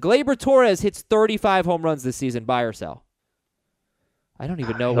Nelson. Gleyber Torres hits 35 home runs this season. Buy or sell? I don't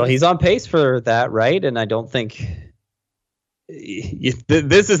even know. Well, he's on pace for that, right? And I don't think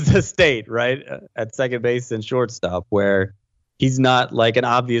this is the state, right, at second base and shortstop, where he's not like an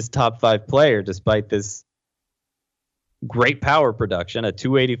obvious top 5 player, despite this great power production, a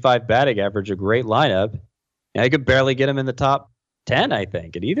 285 batting average, a great lineup. And I could barely get him in the top 10, I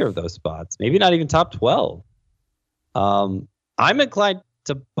think, at either of those spots. Maybe not even top 12. I'm inclined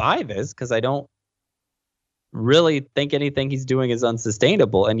to buy this because I don't really think anything he's doing is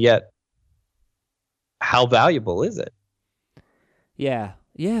unsustainable. And yet, how valuable is it? Yeah,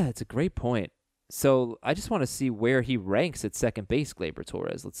 it's a great point. So I just want to see where he ranks at second base, Gleyber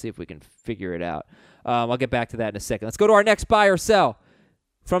Torres. Let's see if we can figure it out. I'll get back to that in a second. Let's go to our next buy or sell.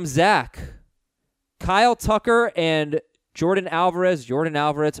 From Zach, Kyle Tucker and Jordan Alvarez. Jordan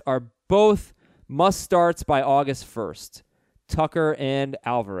Alvarez are both must-starts by August 1st. Tucker and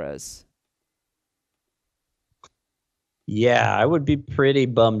Alvarez. Yeah, I would be pretty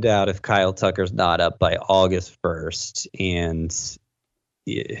bummed out if Kyle Tucker's not up by August 1st. And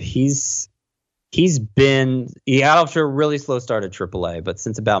he got off to a really slow start at AAA, but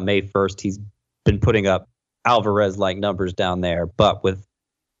since about May 1st, he's been putting up Alvarez-like numbers down there, but with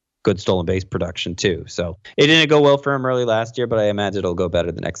good stolen base production too. So it didn't go well for him early last year, but I imagine it'll go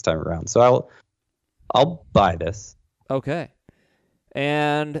better the next time around. So I'll buy this. Okay.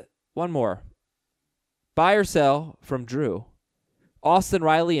 And one more. Buy or sell from Drew. Austin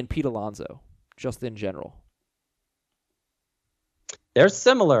Riley and Pete Alonso, just in general. They're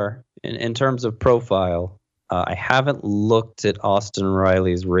similar in terms of profile. I haven't looked at Austin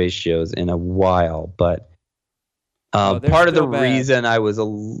Riley's ratios in a while, but part of the reason I was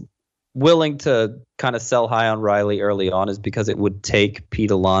willing to kind of sell high on Riley early on is because it would take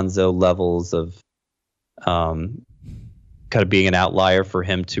Pete Alonso levels of kind of being an outlier for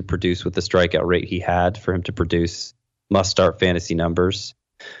him to produce with the strikeout rate he had, for him to produce must-start fantasy numbers.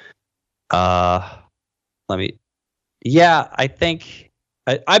 I think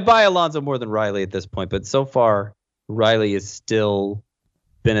I buy Alonso more than Riley at this point, but so far Riley has still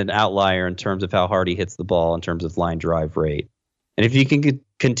been an outlier in terms of how hard he hits the ball in terms of line drive rate. And if you can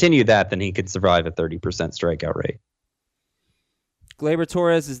continue that, then he could survive a 30% strikeout rate. Gleyber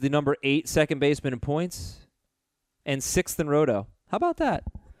Torres is the number 8 second baseman in points and 6th in Roto. How about that?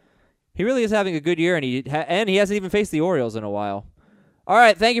 He really is having a good year, and he hasn't even faced the Orioles in a while. All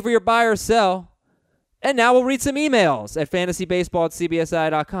right, thank you for your buy or sell. And now we'll read some emails at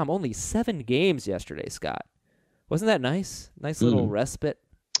fantasybaseball@cbsi.com. Only 7 games yesterday, Scott. Wasn't that nice? Nice little respite.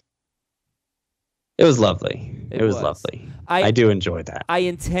 It was lovely. It was lovely. I do enjoy that. I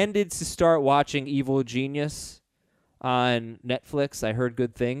intended to start watching Evil Genius on Netflix. I heard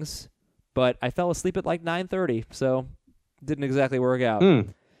good things, but I fell asleep at like 9:30, so didn't exactly work out.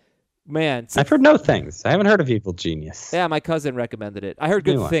 Man, I've heard no things. I haven't heard of Evil Genius. Yeah, my cousin recommended it. I heard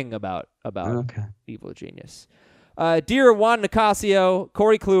good thing about Evil Genius. Dear Juan Nicasio,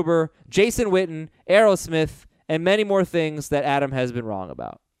 Corey Kluber, Jason Witten, Aerosmith, and many more things that Adam has been wrong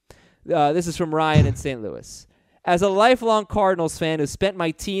about. This is from Ryan in St. Louis. As a lifelong Cardinals fan who spent my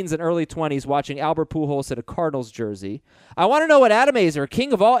teens and early 20s watching Albert Pujols in a Cardinals jersey, I want to know what Adam Azer,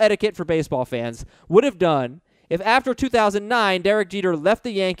 king of all etiquette for baseball fans, would have done if after 2009 Derek Jeter left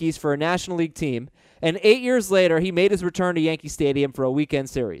the Yankees for a National League team, and 8 years later he made his return to Yankee Stadium for a weekend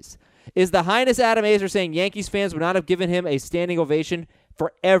series. Is the Highness Adam Azer saying Yankees fans would not have given him a standing ovation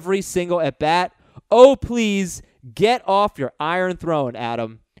for every single at-bat? Oh, please, get off your iron throne,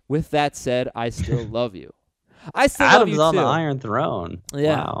 Adam. With that said, I still love you. I still love you, too. Adam's on the Iron Throne.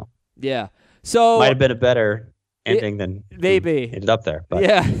 Yeah. Wow. Yeah. So might have been a better ending than maybe ended up there. But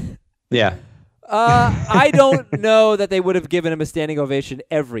yeah. I don't know that they would have given him a standing ovation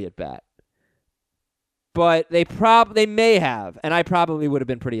every at bat, but they may have, and I probably would have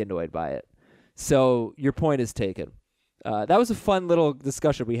been pretty annoyed by it. So your point is taken. That was a fun little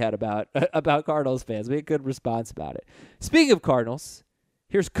discussion we had about Cardinals fans. We had a good response about it. Speaking of Cardinals,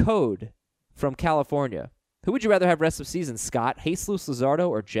 here's Code from California. Who would you rather have rest of season, Scott, Jesus Luzardo,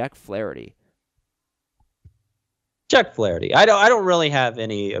 or Jack Flaherty? Jack Flaherty. I don't really have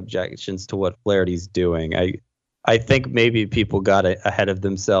any objections to what Flaherty's doing. I think maybe people got ahead of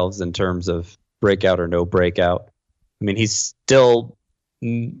themselves in terms of breakout or no breakout. I mean, he's still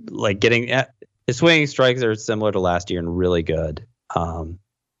like getting his swinging strikes are similar to last year and really good.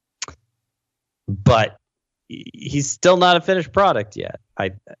 But he's still not a finished product yet.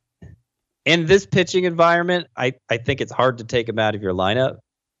 In this pitching environment, I think it's hard to take him out of your lineup,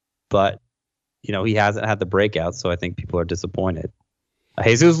 but he hasn't had the breakout, so I think people are disappointed.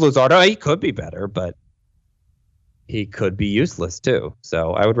 Jesus Luzardo, he could be better, but he could be useless too.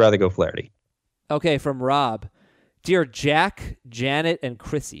 So I would rather go Flaherty. Okay, from Rob. Dear Jack, Janet, and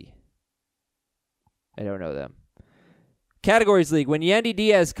Chrissy. I don't know them. Categories League. When Yandy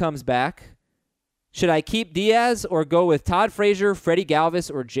Diaz comes back, should I keep Diaz or go with Todd Frazier, Freddie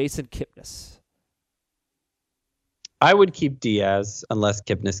Galvis, or Jason Kipnis? I would keep Diaz unless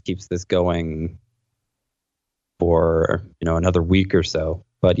Kipnis keeps this going for another week or so.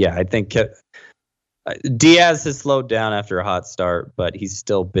 But yeah, I think Diaz has slowed down after a hot start, but he's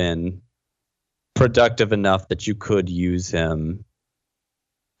still been productive enough that you could use him,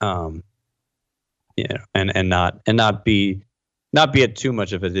 and not be at too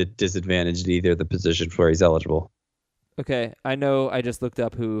much of a disadvantage at either the position where he's eligible. Okay, I know. I just looked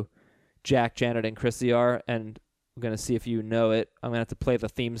up who Jack, Janet, and Chrissy are, and I'm going to see if you know it. I'm going to have to play the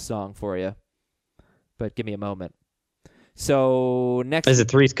theme song for you, but give me a moment. So next... Is it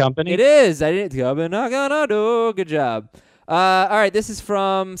Three's Company? It is. I didn't come and not gonna do. Good job. All right, this is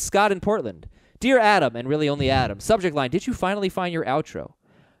from Scott in Portland. Dear Adam, and really only Adam, subject line, did you finally find your outro?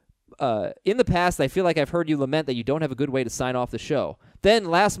 In the past, I feel like I've heard you lament that you don't have a good way to sign off the show. Then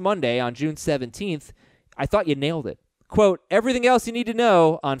last Monday, on June 17th, I thought you nailed it. Quote, everything else you need to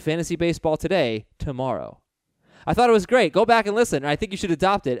know on Fantasy Baseball Today, tomorrow. I thought it was great. Go back and listen. I think you should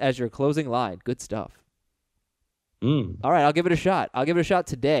adopt it as your closing line. Good stuff. All right, I'll give it a shot. I'll give it a shot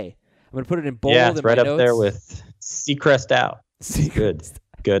today. I'm going to put it in bold. Yeah, it's right up there with Seacrest out.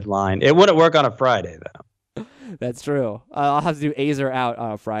 Good line. It wouldn't work on a Friday, though. That's true. I'll have to do Azer out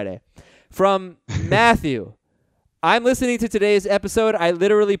on a Friday. From Matthew. I'm listening to today's episode.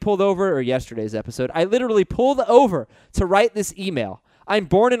 Yesterday's episode. I literally pulled over to write this email. I'm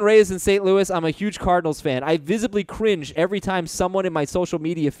born and raised in St. Louis. I'm a huge Cardinals fan. I visibly cringe every time someone in my social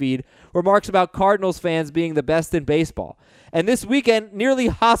media feed remarks about Cardinals fans being the best in baseball. And this weekend nearly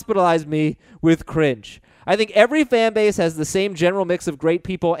hospitalized me with cringe. I think every fan base has the same general mix of great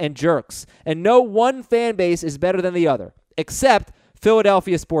people and jerks, and no one fan base is better than the other, except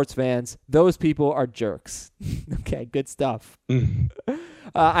Philadelphia sports fans, those people are jerks. Okay, good stuff.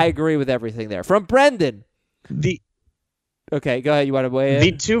 I agree with everything there. From Brendan. Okay, go ahead. You want to weigh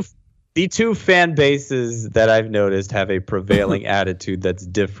in? The two fan bases that I've noticed have a prevailing attitude that's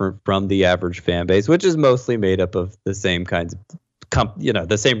different from the average fan base, which is mostly made up of the same kinds of,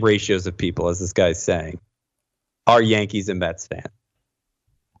 the same ratios of people as this guy's saying, are Yankees and Mets fans.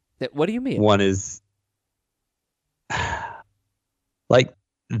 What do you mean? One is like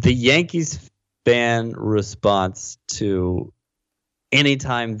the Yankees fan response to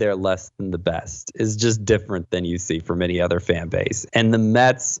anytime they're less than the best is just different than you see from any other fan base. And the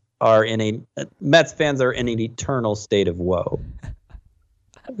Mets fans are in an eternal state of woe.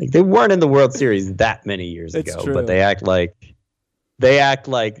 Like, they weren't in the World Series that many years ago, true. But they act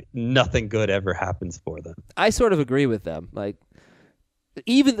like nothing good ever happens for them. I sort of agree with them. Like,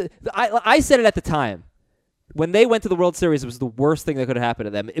 even I said it at the time when they went to the World Series, it was the worst thing that could have happened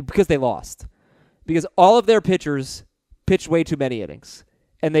to them because they lost. Because all of their pitchers pitched way too many innings,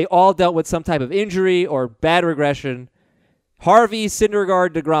 and they all dealt with some type of injury or bad regression. Harvey, Syndergaard,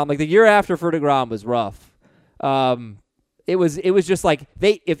 DeGrom, like the year after for DeGrom was rough. It was just like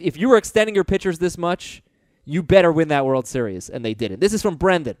if you were extending your pitchers this much, you better win that World Series, and they didn't. This is from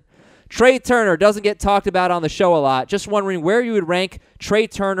Brendan. Trey Turner doesn't get talked about on the show a lot. Just wondering where you would rank Trey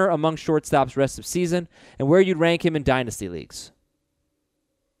Turner among shortstops rest of season, and where you'd rank him in dynasty leagues.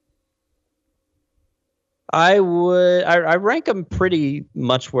 I rank him pretty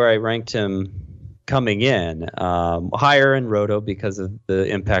much where I ranked him coming in. Higher in Roto because of the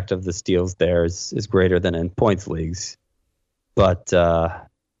impact of the steals there is greater than in points leagues. But I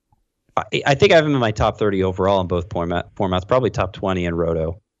think I have him in my top 30 overall in both formats, probably top 20 in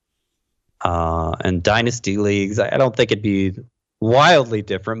Roto. And dynasty leagues, I don't think it'd be wildly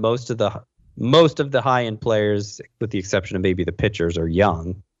different. Most of the high-end players, with the exception of maybe the pitchers, are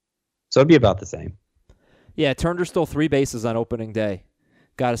young. So it'd be about the same. Yeah, Turner stole 3 bases on opening day.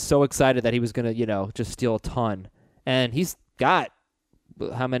 Got us so excited that he was going to, just steal a ton. And he's got,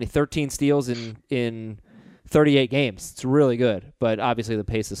 how many? 13 steals in 38 games. It's really good. But obviously the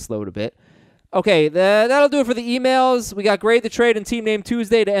pace has slowed a bit. Okay, that'll do it for the emails. We got Grade the Trade and Team Name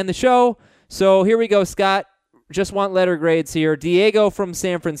Tuesday to end the show. So here we go, Scott. Just want letter grades here. Diego from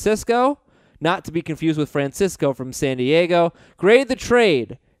San Francisco, not to be confused with Francisco from San Diego. Grade the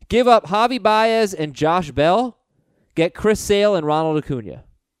Trade. Give up Javi Baez and Josh Bell. Get Chris Sale and Ronald Acuna.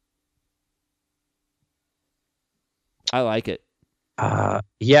 I like it.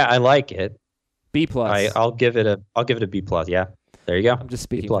 Yeah, I like it. B+. I'll give it a B+. Yeah, there you go. I'm just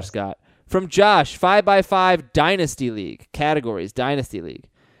speaking for Scott. From Josh, 5x5 Dynasty League. Categories, Dynasty League.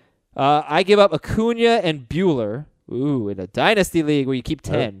 I give up Acuna and Buehler. Ooh, in a Dynasty League where you keep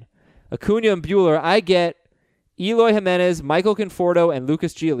 10. Acuna and Buehler, I get Eloy Jimenez, Michael Conforto, and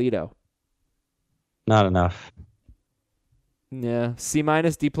Lucas Giolito. Not enough. Yeah, C-,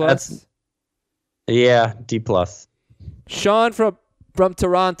 D+? Yeah, D+. Sean from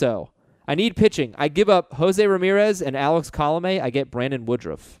Toronto. I need pitching. I give up Jose Ramirez and Alex Colomé. I get Brandon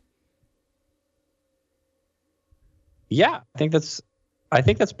Woodruff. Yeah, I think that's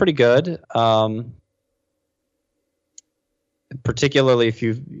pretty good. Particularly if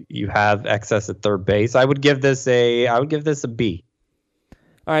you have excess at third base, I would give this a B.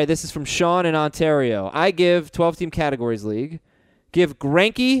 All right, this is from Sean in Ontario. I give 12-team categories league. Give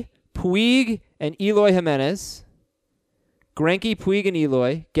Greinke, Puig, and Eloy Jimenez. Greinke, Puig, and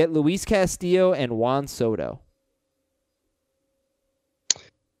Eloy. Get Luis Castillo and Juan Soto.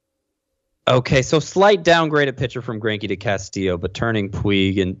 Okay, so slight downgrade at pitcher from Greinke to Castillo, but turning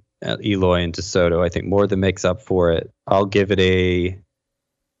Puig and Eloy into Soto, I think more than makes up for it. I'll give it a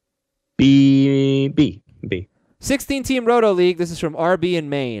B. 16-team Roto League. This is from RB in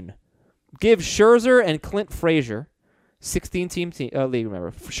Maine. Give Scherzer and Clint Frazier. 16-team league,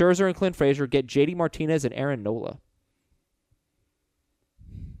 remember. Scherzer and Clint Frazier. Get JD Martinez and Aaron Nola.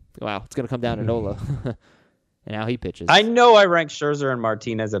 Wow, it's going to come down to Nola. And how he pitches. I know I rank Scherzer and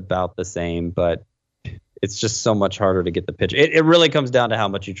Martinez about the same, but it's just so much harder to get the pitch. It really comes down to how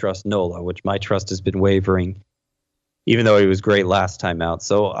much you trust Nola, which my trust has been wavering, even though he was great last time out.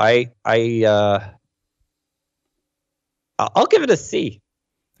 So I'll give it a C.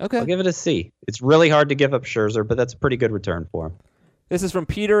 Okay. I'll give it a C. It's really hard to give up Scherzer, but that's a pretty good return for him. This is from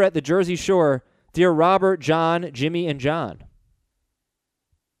Peter at the Jersey Shore. Dear Robert, John, Jimmy, and John.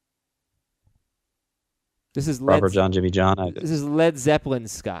 This is Robert, John, Jimmy, John. This is Led Zeppelin,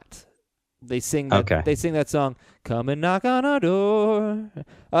 Scott. They sing that. Okay. They sing that song. Come and knock on our door.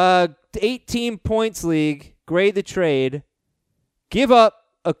 18 points league. Grade the trade. Give up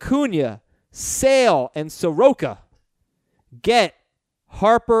Acuna, Sale, and Soroka. Get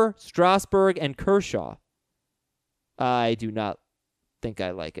Harper, Strasburg, and Kershaw. I do not think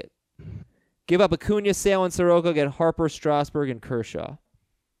I like it. Give up Acuna, Sale, and Soroka. Get Harper, Strasburg, and Kershaw.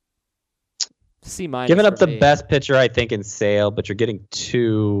 C-. Giving up the best pitcher, I think, in Sale, but you're getting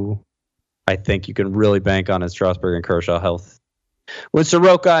 2. I think you can really bank on his Strasburg and Kershaw health. With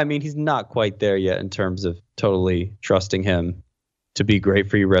Soroka, I mean, he's not quite there yet in terms of totally trusting him to be great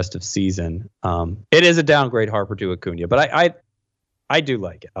for you rest of season. It is a downgrade, Harper to Acuna, but I do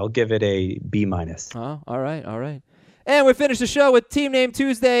like it. I'll give it a B-. Oh, all right. And we finish the show with Team Name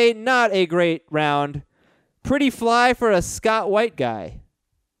Tuesday. Not a great round. Pretty fly for a Scott White guy.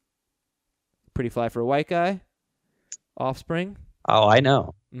 Pretty fly for a white guy. Offspring. Oh, I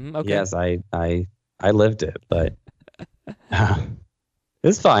know. Okay. Yes, I lived it, but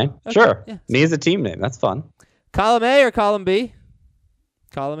it's fine. Okay. Sure. Yeah. Me as a team name. That's fun. Column A or column B?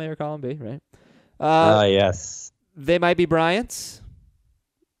 Column A or column B, right? Yes. They might be Bryant's.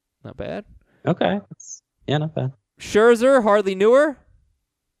 Not bad. Okay. Not bad. Scherzer, hardly newer.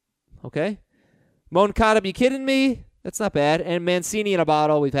 Okay. Moncada, you kidding me? That's not bad. And Mancini in a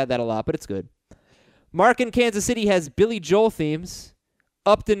bottle. We've had that a lot, but it's good. Mark in Kansas City has Billy Joel themes.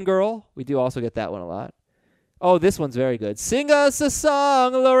 Upton Girl. We do also get that one a lot. Oh, this one's very good. Sing us a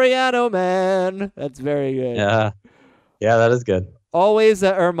song, Laureano Man. That's very good. Yeah, that is good. Always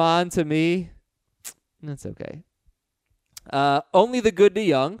a Erman to me. That's okay. Only the Good to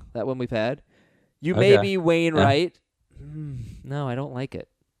Young. That one we've had. You may be Wainwright. Yeah. No, I don't like it.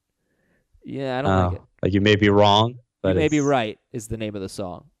 Yeah, I don't like it. Like you may be wrong. But you may be right is the name of the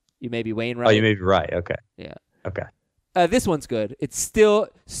song. You may be Wainwright. Oh, you may be right. Okay. Yeah. Okay. This one's good. It's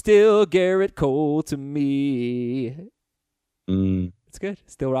still Garrett Cole to me. It's good.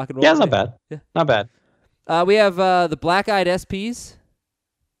 Still rock and roll. Yeah, it's not bad. Yeah. Not bad. We have the Black Eyed SPs.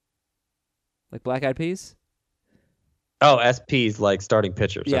 Like Black Eyed Peas? Oh, SPs like starting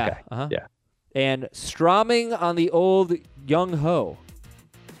pitchers. Yeah. Okay. Uh-huh. Yeah. And strumming on the old Young Ho.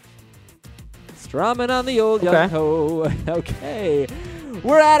 Strumming on the old Young Ho. Okay.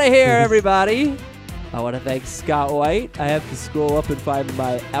 We're out of here, everybody. I want to thank Scott White. I have to scroll up and find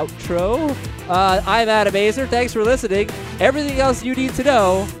my outro. I'm Adam Azer. Thanks for listening. Everything else you need to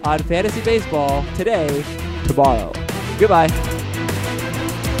know on fantasy baseball today, tomorrow. Goodbye.